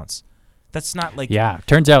restaurants. That's not like... Yeah,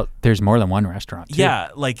 turns out there's more than one restaurant, too.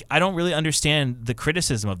 Yeah, like, I don't really understand the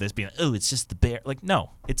criticism of this being, oh, it's just The Bear. Like,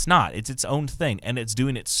 no, it's not. It's its own thing, and it's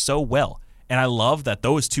doing it so well. And I love that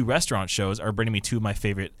those 2 restaurant shows are bringing me 2 of my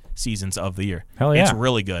favorite seasons of the year. Hell yeah. It's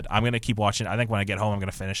really good. I'm going to keep watching. I think when I get home, I'm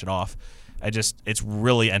going to finish it off. It's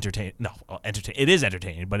really entertaining. No, it is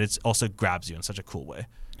entertaining, but it also grabs you in such a cool way.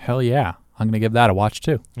 Hell yeah. I'm going to give that a watch,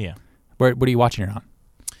 too. Yeah. What are you watching it on?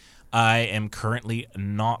 I am currently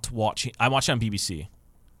not watching. I'm watching on BBC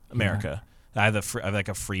America. Yeah. I have a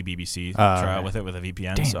free BBC trial with it with a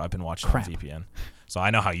VPN, Damn. So I've been watching on VPN. So I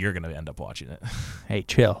know how you're going to end up watching it. Hey,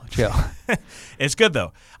 chill. It's good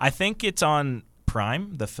though. I think it's on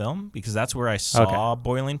Prime, the film, because that's where I saw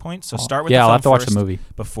Boiling Point. So start with the film I'll have to watch first the movie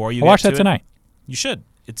before you. I'll watch that tonight. You should.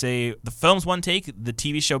 The film's one take. The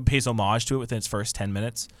TV show pays homage to it within its first 10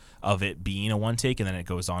 minutes of it being a one take, and then it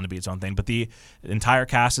goes on to be its own thing. But the entire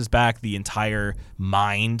cast is back. The entire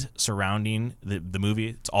mind surrounding the movie,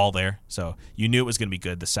 it's all there. So you knew it was going to be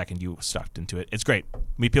good the second you sucked into it. It's great.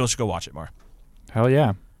 People should go watch it more. Hell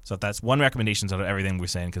yeah. So that's one recommendation out of everything we're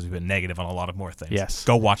saying, because we've been negative on a lot of more things. Yes.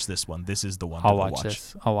 Go watch this one. This is the one I'll watch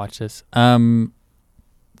this.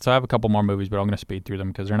 So I have a couple more movies, but I'm going to speed through them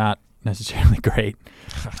because they're not necessarily great.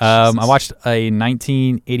 I watched a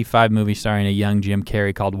 1985 movie starring a young Jim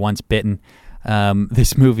Carrey called Once Bitten.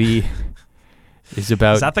 This movie is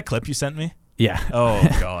about... Is that the clip you sent me? Yeah. Oh,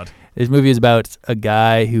 God. This movie is about a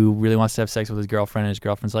guy who really wants to have sex with his girlfriend, and his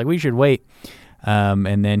girlfriend's like, we should wait.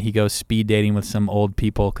 And then he goes speed dating with some old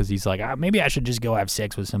people because he's like, maybe I should just go have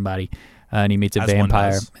sex with somebody. And he meets a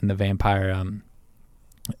vampire, and the vampire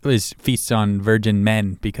feasts on virgin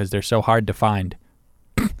men because they're so hard to find.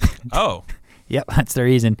 Oh. Yep, that's the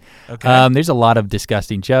reason. Okay. There's a lot of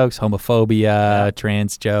disgusting jokes, homophobia,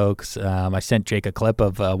 trans jokes. I sent Jake a clip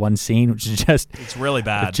of one scene, which is it's really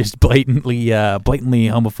bad. Just blatantly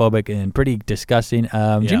homophobic and pretty disgusting.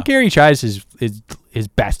 Jim Carrey tries his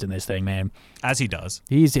best in this thing, man. As he does.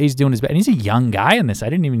 He's doing his best. And he's a young guy in this. I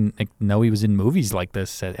didn't even know he was in movies like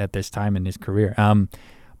this at this time in his career.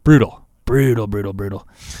 Brutal.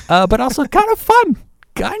 But also kind of fun.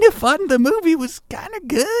 The movie was kind of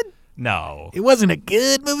good. No. It wasn't a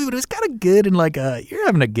good movie, but it was kind of good and like you're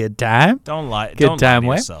having a good time. Don't lie. Good Don't time lie to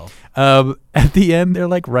way. yourself. At the end, they're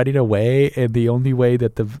like running away, and the only way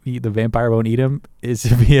that the vampire won't eat him is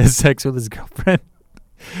if he has sex with his girlfriend.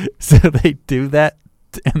 So they do that,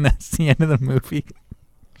 and that's the end of the movie.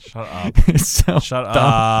 Shut up. So Shut dumb.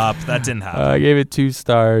 up. That didn't happen. I gave it 2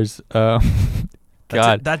 stars. God,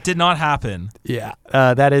 That did not happen. yeah.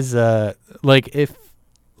 That is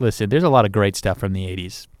listen. There's a lot of great stuff from the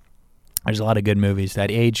 '80s. There's a lot of good movies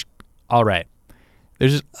that age all right.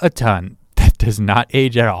 There's a ton that does not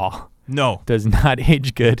age at all. No. Does not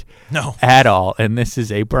age good. No. At all. And this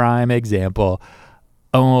is a prime example.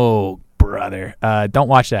 Oh, brother. Don't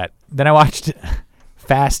watch that. Then I watched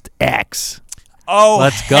Fast X. Oh,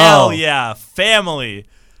 let's go. Hell yeah. Family.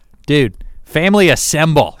 Dude, family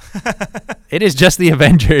assemble. It is just the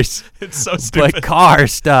Avengers. It's so stupid. But car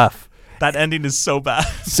stuff. That ending is so bad.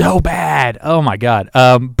 So bad. Oh, my God.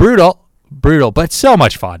 Brutal, but so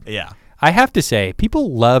much fun. Yeah. I have to say,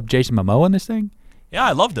 people love Jason Momoa in this thing. Yeah,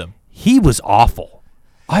 I loved him. He was awful.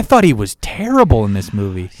 I thought he was terrible in this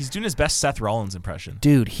movie. He's doing his best Seth Rollins impression.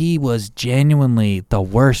 Dude, he was genuinely the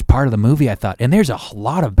worst part of the movie, I thought. And there's a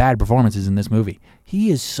lot of bad performances in this movie. He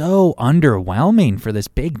is so underwhelming for this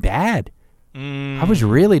big bad. I was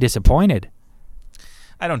really disappointed.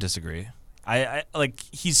 I don't disagree. I like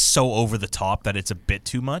he's so over the top that it's a bit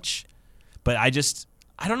too much. But I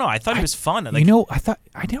don't know. I thought he was fun. Like,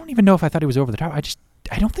 I don't even know if I thought he was over the top.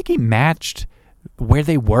 I don't think he matched where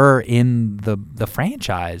they were in the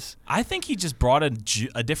franchise. I think he just brought a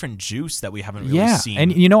different juice that we haven't really seen.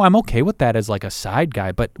 And I'm okay with that as like a side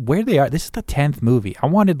guy, but where they are, this is the 10th movie. I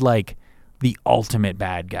wanted like the ultimate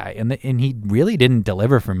bad guy, and he really didn't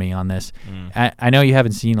deliver for me on this. I know you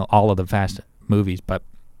haven't seen all of the Fast movies, but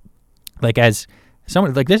like as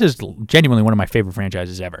someone like this is genuinely one of my favorite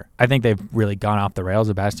franchises ever. I think they've really gone off the rails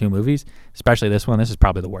the past 2 movies, especially this one. This is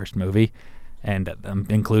probably the worst movie, and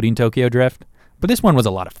including Tokyo Drift. But this one was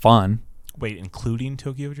a lot of fun. Wait, including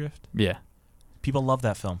Tokyo Drift? Yeah. People love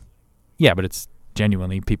that film. Yeah, but it's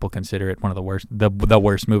genuinely, people consider it one of the worst, the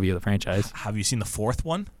worst movie of the franchise. Have you seen the 4th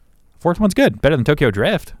one? 4th one's good. Better than Tokyo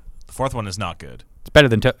Drift. The 4th one is not good. It's better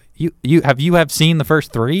than you have seen the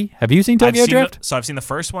first 3? Have you seen Tokyo Drift? So I've seen the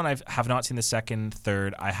first one. I have not seen the second,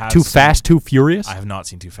 third. I have Too Fast, Too Furious? I have not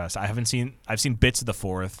seen Too Fast. I've seen bits of the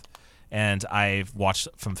 4th, and I've watched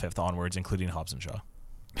from 5th onwards, including Hobbs and Shaw.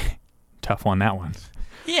 Tough one, that one.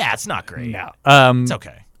 Yeah, it's not great. No. It's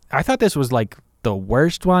okay. I thought this was like the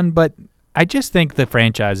worst one, but I just think the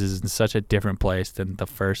franchise is in such a different place than the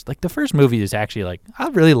first. Like the first movie is actually like, I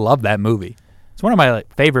really love that movie. It's one of my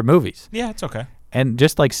favorite movies. Yeah, it's okay. And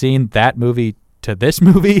just like seeing that movie to this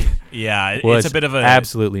movie, yeah, was it's a bit of a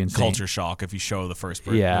absolutely insane culture shock if you show the first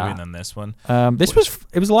movie and then this one.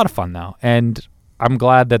 It was a lot of fun though, and I'm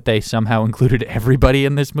glad that they somehow included everybody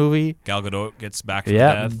in this movie. Gal Gadot gets back from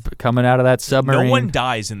death. Coming out of that submarine. No one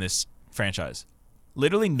dies in this franchise.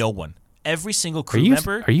 Literally no one. Every single crew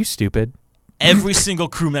member. Are you stupid? Every single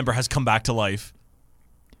crew member has come back to life.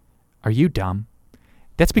 Are you dumb?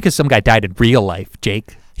 That's because some guy died in real life,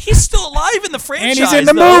 Jake. He's still alive in the franchise, and he's in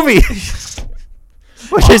the movie.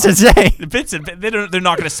 Which is insane. They're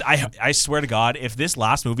not going to. I swear to God, if this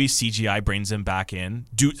last movie CGI brings him back in,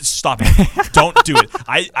 stop it. Don't do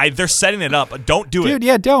it. They're setting it up. Don't do it. Dude,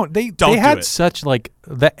 yeah, don't. They had such like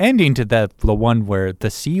the ending to the one where the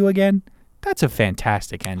see you again. That's a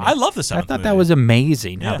fantastic ending. I love the 7th I thought movie. that was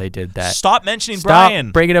amazing how they did that. Stop mentioning Brian.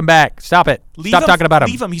 Stop bringing him back. Stop it. Stop talking about him.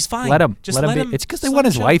 Leave him. He's fine. Let him. Just let him be. It's because they want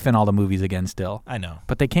his wife in all the movies again still. I know.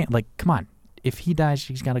 But they can't. Like, come on. If he dies,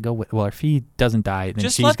 she's got to go with. Well, if he doesn't die, then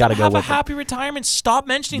just she's got to go with. Just let him have a happy retirement. Stop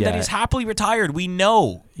mentioning that he's happily retired. We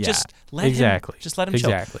know. Yeah. Just let him. Just let him show.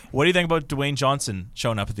 Exactly. What do you think about Dwayne Johnson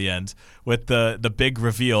showing up at the end with the big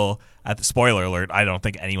reveal? At the spoiler alert, I don't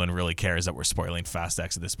think anyone really cares that we're spoiling Fast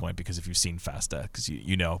X at this point because if you've seen Fast X,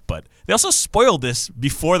 you know. But they also spoiled this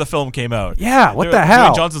before the film came out. Yeah, what the hell?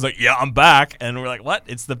 Dwayne Johnson's like, yeah, I'm back, and we're like, what?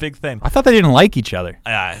 It's the big thing. I thought they didn't like each other.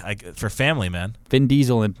 For family, man. Vin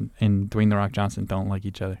Diesel and Dwayne The Rock Johnson don't like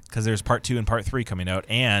each other. Because there's part 2 and part 3 coming out,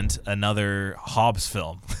 and another Hobbs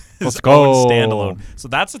film. Let's go. Standalone. So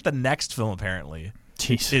that's what the next film apparently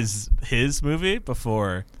is his movie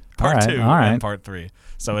before part 2 and part 3.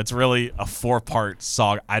 So it's really a 4-part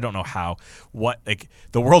saga. I don't know how.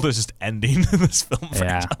 The world is just ending in this film.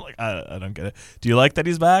 Yeah. I don't get it. Do you like that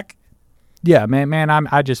he's back? Yeah, man.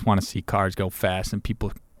 I just want to see cars go fast and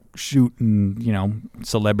people shoot and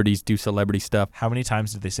celebrities do celebrity stuff. How many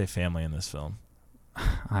times did they say family in this film?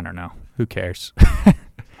 I don't know. Who cares?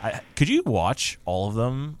 Could you watch all of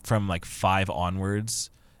them from 5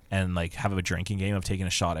 onwards and have a drinking game of taking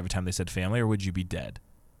a shot every time they said family, or would you be dead?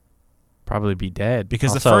 Probably be dead.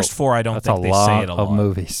 Because Also, the first 4, I don't think they say it a lot. That's a lot of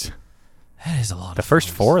movies. That is a lot. The first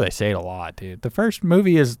 4, they say it a lot, dude. The first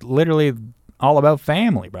movie is literally all about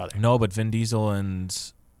family, brother. No, but Vin Diesel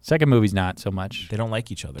and... Second movie's not so much. They don't like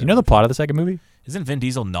each other. Do you know the plot of the second movie? Isn't Vin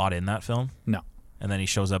Diesel not in that film? No. And then he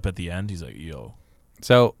shows up at the end. He's like, yo.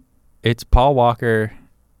 So it's Paul Walker,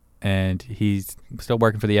 and he's still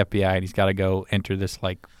working for the FBI, and he's got to go enter this,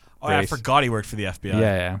 like, Oh, I race. forgot he worked for the FBI.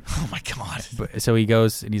 Yeah. Oh, my God. So he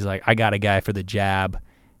goes, and he's like, I got a guy for the job.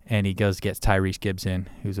 And he goes, gets Tyrese Gibson,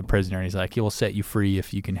 who's a prisoner, and he's like, he will set you free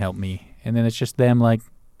if you can help me. And then it's just them, like,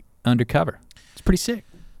 undercover. It's pretty sick.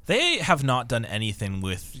 They have not done anything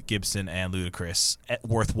with Gibson and Ludacris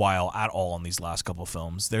worthwhile at all in these last couple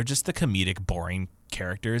films. They're just the comedic, boring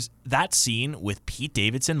characters. That scene with Pete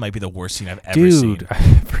Davidson might be the worst scene I've ever seen. Dude,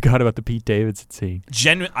 I forgot about the Pete Davidson scene.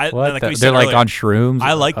 They're like on shrooms.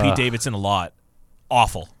 I like Pete Davidson a lot.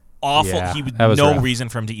 Awful. Yeah, he would that was no rough. reason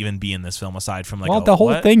for him to even be in this film aside from like. Well, the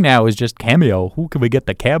whole thing now is just cameo. Who can we get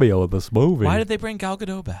the cameo of this movie? Why did they bring Gal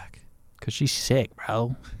Gadot back? Because she's sick,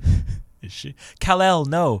 bro. Is she? Kal-El,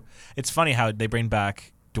 no. It's funny how they bring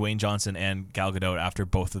back Dwayne Johnson and Gal Gadot after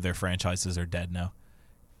both of their franchises are dead now.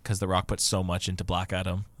 Because The Rock put so much into Black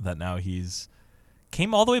Adam that now he's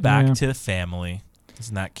came all the way back to the family.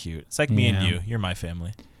 Isn't that cute? It's like me and you. You're my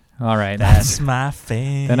family. All right. That's my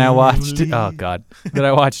family. Then I watched, oh, God. Then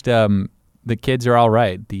I watched The Kids Are All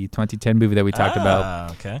Right, the 2010 movie that we talked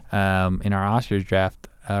about okay. In our Oscars draft.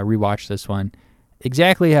 Rewatched this one.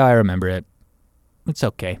 Exactly how I remember it. It's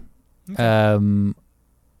okay.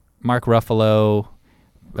 Mark Ruffalo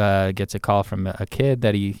gets a call from a kid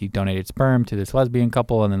that he donated sperm to this lesbian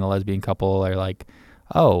couple, and then the lesbian couple are like,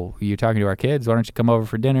 oh, you're talking to our kids? Why don't you come over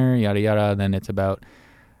for dinner? Yada, yada. Then it's about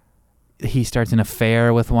he starts an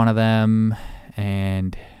affair with one of them,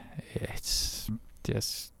 and it's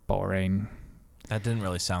just boring. That didn't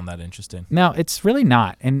really sound that interesting. No, it's really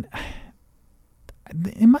not. And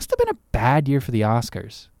it must have been a bad year for the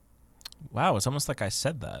Oscars. Wow, it's almost like I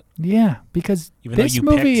said that. Yeah, because Even though this you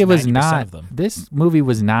movie, picked it was 90% not. of them. This movie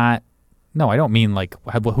was not. No, I don't mean like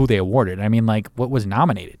who they awarded. I mean like what was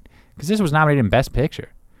nominated. Because this was nominated in Best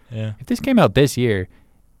Picture. Yeah. If this came out this year,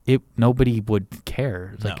 nobody would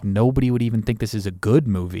care. Like nobody would even think this is a good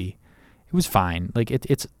movie. It was fine. Like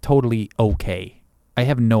it's totally okay. I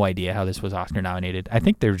have no idea how this was Oscar nominated. I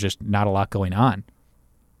think there's just not a lot going on.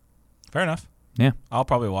 Fair enough. Yeah, I'll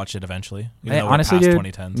probably watch it eventually. Hey, honestly, dude,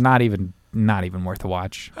 2010s. not even worth a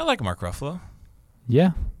watch. I like Mark Ruffalo.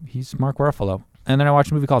 Yeah, he's Mark Ruffalo. And then I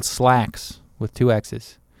watched a movie called Slacks with 2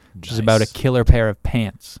 X's, which is about a killer pair of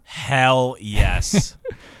pants. Hell yes.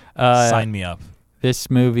 Sign me up. This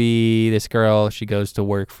movie, this girl, she goes to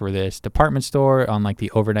work for this department store on like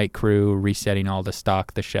the overnight crew, resetting all the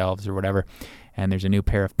stock, the shelves or whatever. And there's a new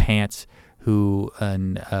pair of pants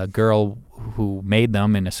a girl who made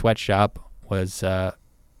them in a sweatshop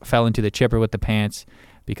fell into the chipper with the pants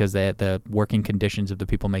because the working conditions of the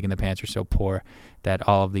people making the pants are so poor that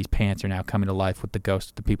all of these pants are now coming to life with the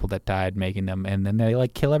ghosts of the people that died making them. And then they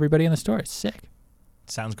like kill everybody in the store. It's sick.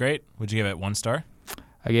 Sounds great. Would you give it 1 star?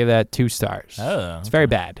 I gave that 2 stars. Oh, it's very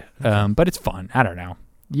bad, but it's fun. I don't know.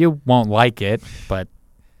 You won't like it, but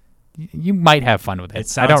you might have fun with it. It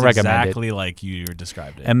sounds I don't recommend exactly like you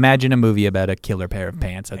described it. Imagine a movie about a killer pair of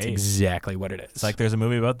pants. That's exactly what it is. It's like there's a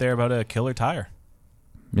movie about a killer tire.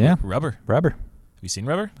 Yeah. Rubber. Have you seen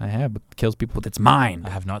Rubber? I have, but it kills people with its mind.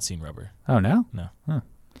 I have not seen Rubber. Oh, no? No.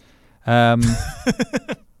 Huh.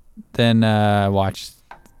 Then I watched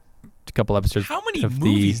a couple episodes. How many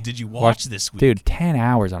movies did you watch this week? Dude, 10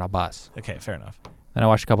 hours on a bus. Okay, fair enough. Then I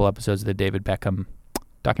watched a couple episodes of the David Beckham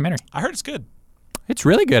documentary. I heard it's good. It's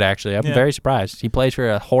really good, actually. I'm very surprised. He plays for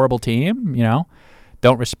a horrible team,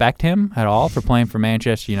 Don't respect him at all for playing for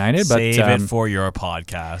Manchester United. Save it for your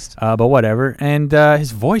podcast. But whatever. And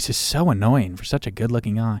his voice is so annoying for such a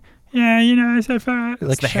good-looking guy. Yeah, I said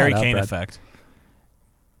it's the Harry Kane effect.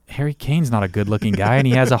 Harry Kane's not a good-looking guy, and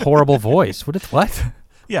he has a horrible voice. What?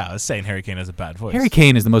 Yeah, I was saying Harry Kane has a bad voice. Harry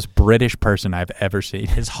Kane is the most British person I've ever seen.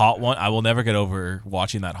 His Hot One, I will never get over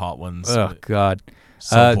watching that Hot Ones. Oh, God.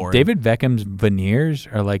 So boring. David Beckham's veneers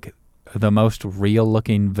are like the most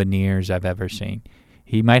real-looking veneers I've ever seen.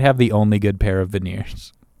 He might have the only good pair of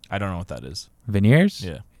veneers. I don't know what that is. Veneers?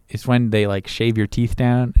 Yeah. It's when they like shave your teeth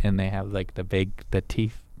down and they have like the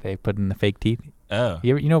teeth they put in the fake teeth. Oh.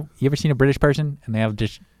 You ever seen a British person and they have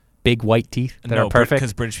just big white teeth that are perfect?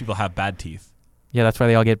 Because British people have bad teeth. Yeah, that's why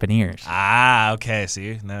they all get veneers. Ah, okay.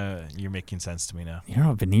 See, no, you're making sense to me now. You know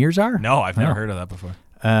what veneers are? No, I've never heard of that before.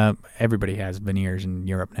 Everybody has veneers in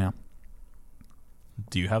Europe now.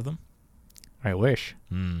 Do you have them? I wish.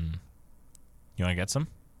 You want to get some?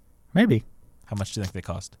 Maybe. How much do you think they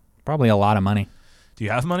cost? Probably a lot of money. Do you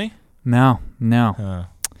have money? No.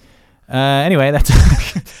 Anyway, that's...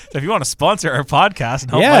 So if you want to sponsor our podcast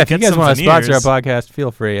and help yeah, Mike if you get guys some want to sponsor our veneers- podcast,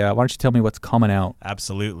 feel free. Why don't you tell me what's coming out?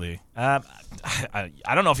 Absolutely. I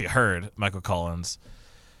don't know if you heard, Michael Collins.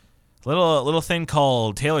 Little thing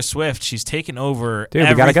called Taylor Swift. She's taken over Dude,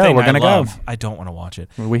 we gotta go. everything We're gonna I go. love. I don't want to watch it.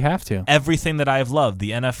 We have to. Everything that I have loved.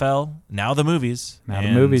 The NFL, now the movies. Now the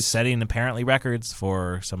and movies. setting apparently records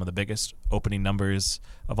for some of the biggest opening numbers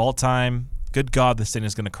of all time. Good God, this thing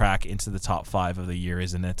is going to crack into the top 5 of the year,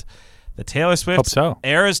 isn't it? The Taylor Swift Hope so.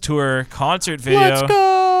 Eras Tour concert video. Let's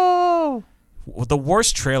go! The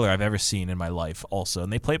worst trailer I've ever seen in my life also.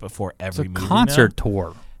 And they play it before It's every a movie concert now.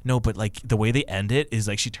 tour. No, but like the way they end it is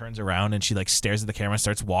like she turns around and she like stares at the camera and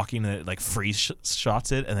starts walking and it like freeze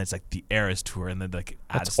shots it and it's like the Eras Tour and then like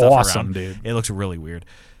adds That's stuff awesome, around. dude. It looks really weird.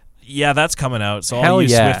 Yeah, that's coming out. So Hell all you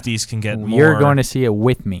yeah. Swifties can get more. You're going to see it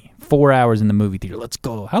with me. 4 hours in the movie theater. Let's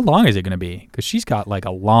go. How long is it going to be? Because she's got like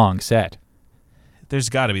a long set. There's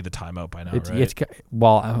got to be the timeout by now, right?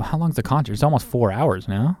 Well, how long's the concert? It's almost 4 hours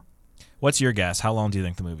now. What's your guess? How long do you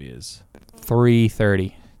think the movie is?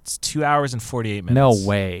 3:30. It's 2 hours and 48 minutes. No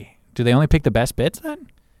way. Do they only pick the best bits then?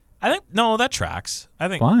 I think no, that tracks. I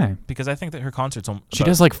think Why? because I think that her concert's She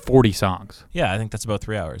does like 40 songs. Yeah, I think that's about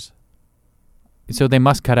 3 hours. So they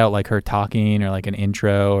must cut out like her talking or like an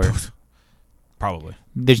intro or Probably.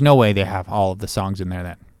 there's no way they have all of the songs in there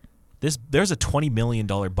then. There's a $20 million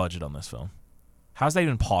budget on this film. How's that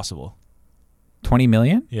even possible? 20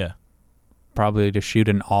 million? Yeah. Probably to shoot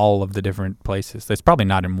in all of the different places. That's probably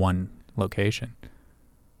not in one location.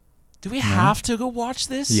 Do we have to go watch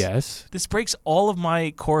this? Yes. This breaks all of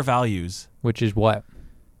my core values. Which is what?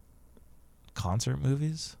 Concert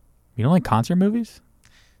movies? You don't like concert movies?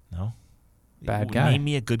 No. Bad guy. Name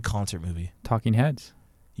me a good concert movie. Talking Heads.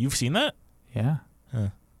 You've seen that? Yeah. Huh.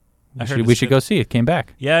 We should go see it. It came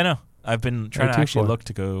back. Yeah, I know. I've been trying to too actually for it. look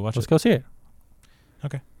to go watch Let's it. go see it.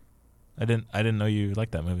 I didn't know you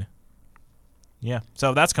liked that movie. Yeah.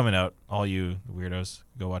 So that's coming out. All you weirdos,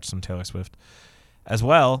 go watch some Taylor Swift. As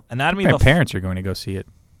well, Anatomy My of a parents are going to go see it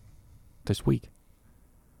this week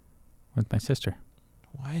with my sister.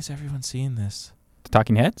 Why is everyone seeing this? The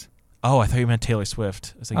Talking Heads? Oh, I thought you meant Taylor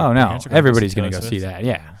Swift. I was thinking Oh, your no. parents are gonna Everybody's going to Taylor go see Swift. that.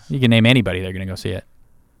 Yeah. You can name anybody. They're going to go see it.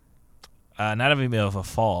 Anatomy of a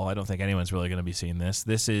Fall. I don't think anyone's really going to be seeing this.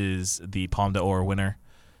 This is the Palme d'Or winner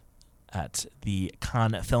at the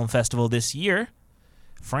Cannes Film Festival this year.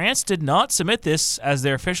 France did not submit this as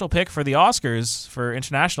their official pick for the Oscars for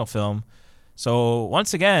international film. So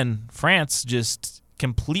once again, France just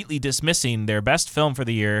completely dismissing their best film for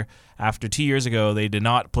the year after 2 years ago they did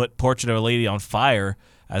not put Portrait of a Lady on Fire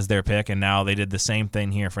as their pick, and now they did the same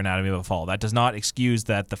thing here for Anatomy of a Fall. That does not excuse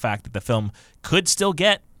the fact that the film could still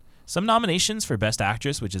get some nominations for Best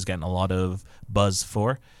Actress, which is getting a lot of buzz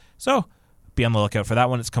for. So be on the lookout for that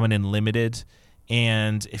one. It's coming in limited.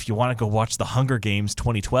 And if you want to go watch The Hunger Games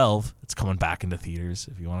 2012, it's coming back into theaters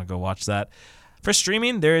if you want to go watch that. For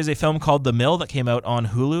streaming, there is a film called The Mill that came out on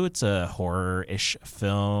Hulu. It's a horror-ish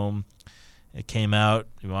film. It came out.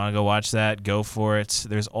 If you want to go watch that, go for it.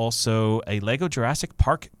 There's also a Lego Jurassic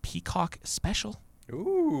Park Peacock special.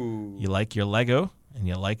 Ooh. You like your Lego and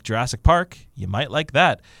you like Jurassic Park, you might like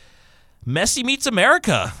that. Messi Meets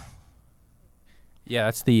America. Yeah,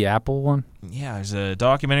 that's the Apple one. Yeah, there's a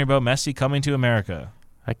documentary about Messi coming to America.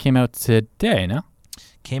 That came out today, no?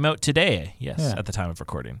 Came out today, yes, Yeah. at the time of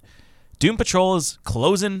recording. Doom Patrol is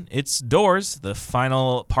closing its doors. The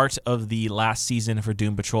final part of the last season for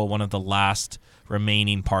Doom Patrol, one of the last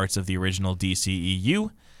remaining parts of the original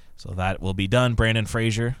DCEU. So that will be done. Brandon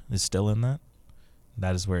Fraser is still in that.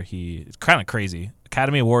 That is where it's kind of crazy.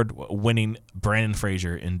 Academy Award winning Brandon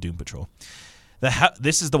Fraser in Doom Patrol.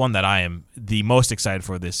 This is the one that I am the most excited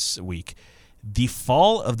for this week. The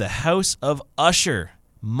Fall of the House of Usher.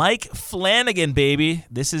 Mike Flanagan, baby.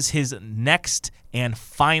 This is his next and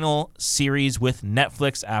final series with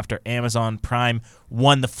Netflix after Amazon Prime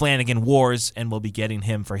won the Flanagan Wars and will be getting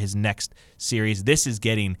him for his next series. This is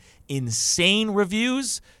getting insane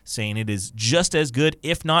reviews, saying it is just as good,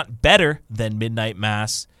 if not better, than Midnight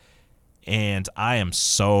Mass. And I am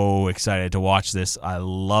so excited to watch this. I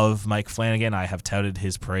love Mike Flanagan. I have touted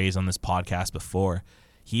his praise on this podcast before.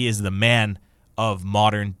 He is the man of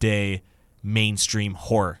modern day mainstream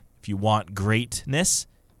horror. If you want greatness,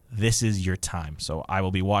 this is your time. So I will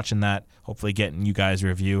be watching that, hopefully getting you guys a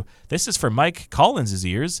review. This is for Mike Collins'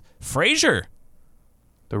 ears. Frasier.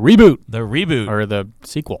 The reboot. The reboot. Or the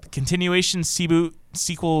sequel. Continuation, sequel,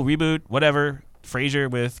 reboot, whatever. Frasier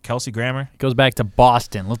with Kelsey Grammer. It goes back to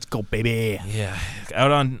Boston. Let's go, baby. Yeah. Out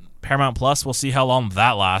on Paramount Plus. We'll see how long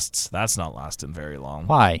that lasts. That's not lasting very long.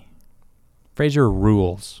 Why? Frasier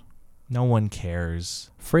rules. No one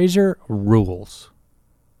cares. Fraser rules.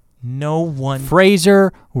 No one.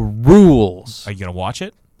 Fraser rules. Are you gonna watch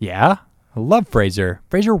it? Yeah, I love Fraser.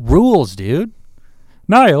 Fraser rules, dude.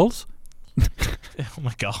 Niles. Oh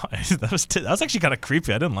my god, that was actually kind of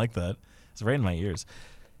creepy. I didn't like that. It's right in my ears.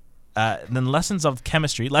 Then Lessons in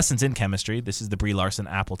Chemistry. This is the Brie Larson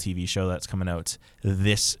Apple TV show that's coming out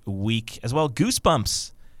this week as well.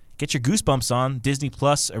 Goosebumps. Get your Goosebumps on. Disney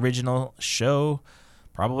Plus original show.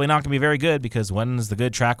 Probably not going to be very good because when's the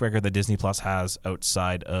good track record that Disney Plus has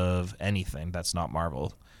outside of anything that's not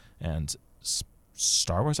Marvel and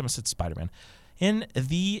Star Wars? I almost said Spider-Man. In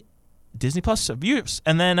the Disney Plus views.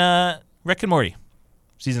 And then Rick and Morty,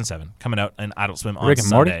 Season 7, coming out in Adult Swim on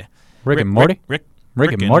Sunday. Rick and Morty? Rick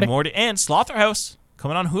and Morty. And Slaughterhouse,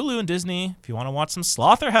 coming on Hulu and Disney. If you want to watch some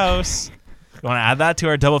Slaughterhouse. You want to add that to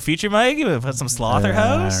our double feature, Mike? Put some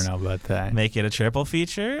Slaughterhouse. I don't know about that. Make it a triple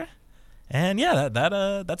feature. And yeah,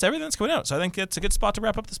 that's everything that's coming out. So I think it's a good spot to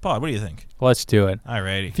wrap up this pod. What do you think? Let's do it.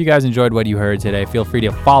 Alrighty. If you guys enjoyed what you heard today, feel free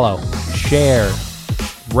to follow, share,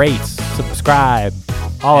 rate, subscribe,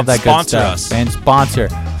 all of that good stuff. Us. And sponsor.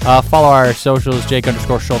 Follow our socials,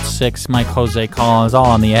 Jake_Schultz6, Mike Jose Collins, all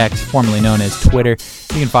on the X, formerly known as Twitter.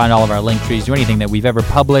 You can find all of our link trees, do anything that we've ever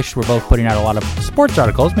published. We're both putting out a lot of sports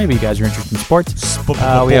articles. Maybe you guys are interested in sports.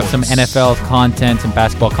 We have some NFL content, some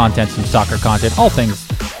basketball content, some soccer content, all things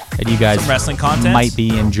that you guys some wrestling content might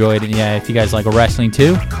be enjoyed. And yeah, if you guys like wrestling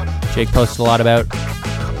too, Jake posted a lot about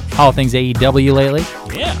all things AEW lately.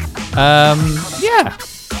 Yeah. Yeah.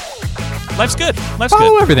 Life's good.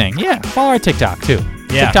 Follow everything. Yeah. Follow our TikTok too.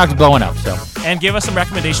 Yeah. TikTok's blowing up, so. And give us some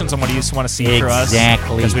recommendations on what you want to see for us.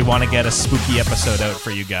 Exactly. Because we want to get a spooky episode out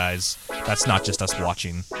for you guys. That's not just us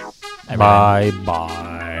watching everything.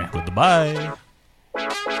 Bye-bye. Goodbye.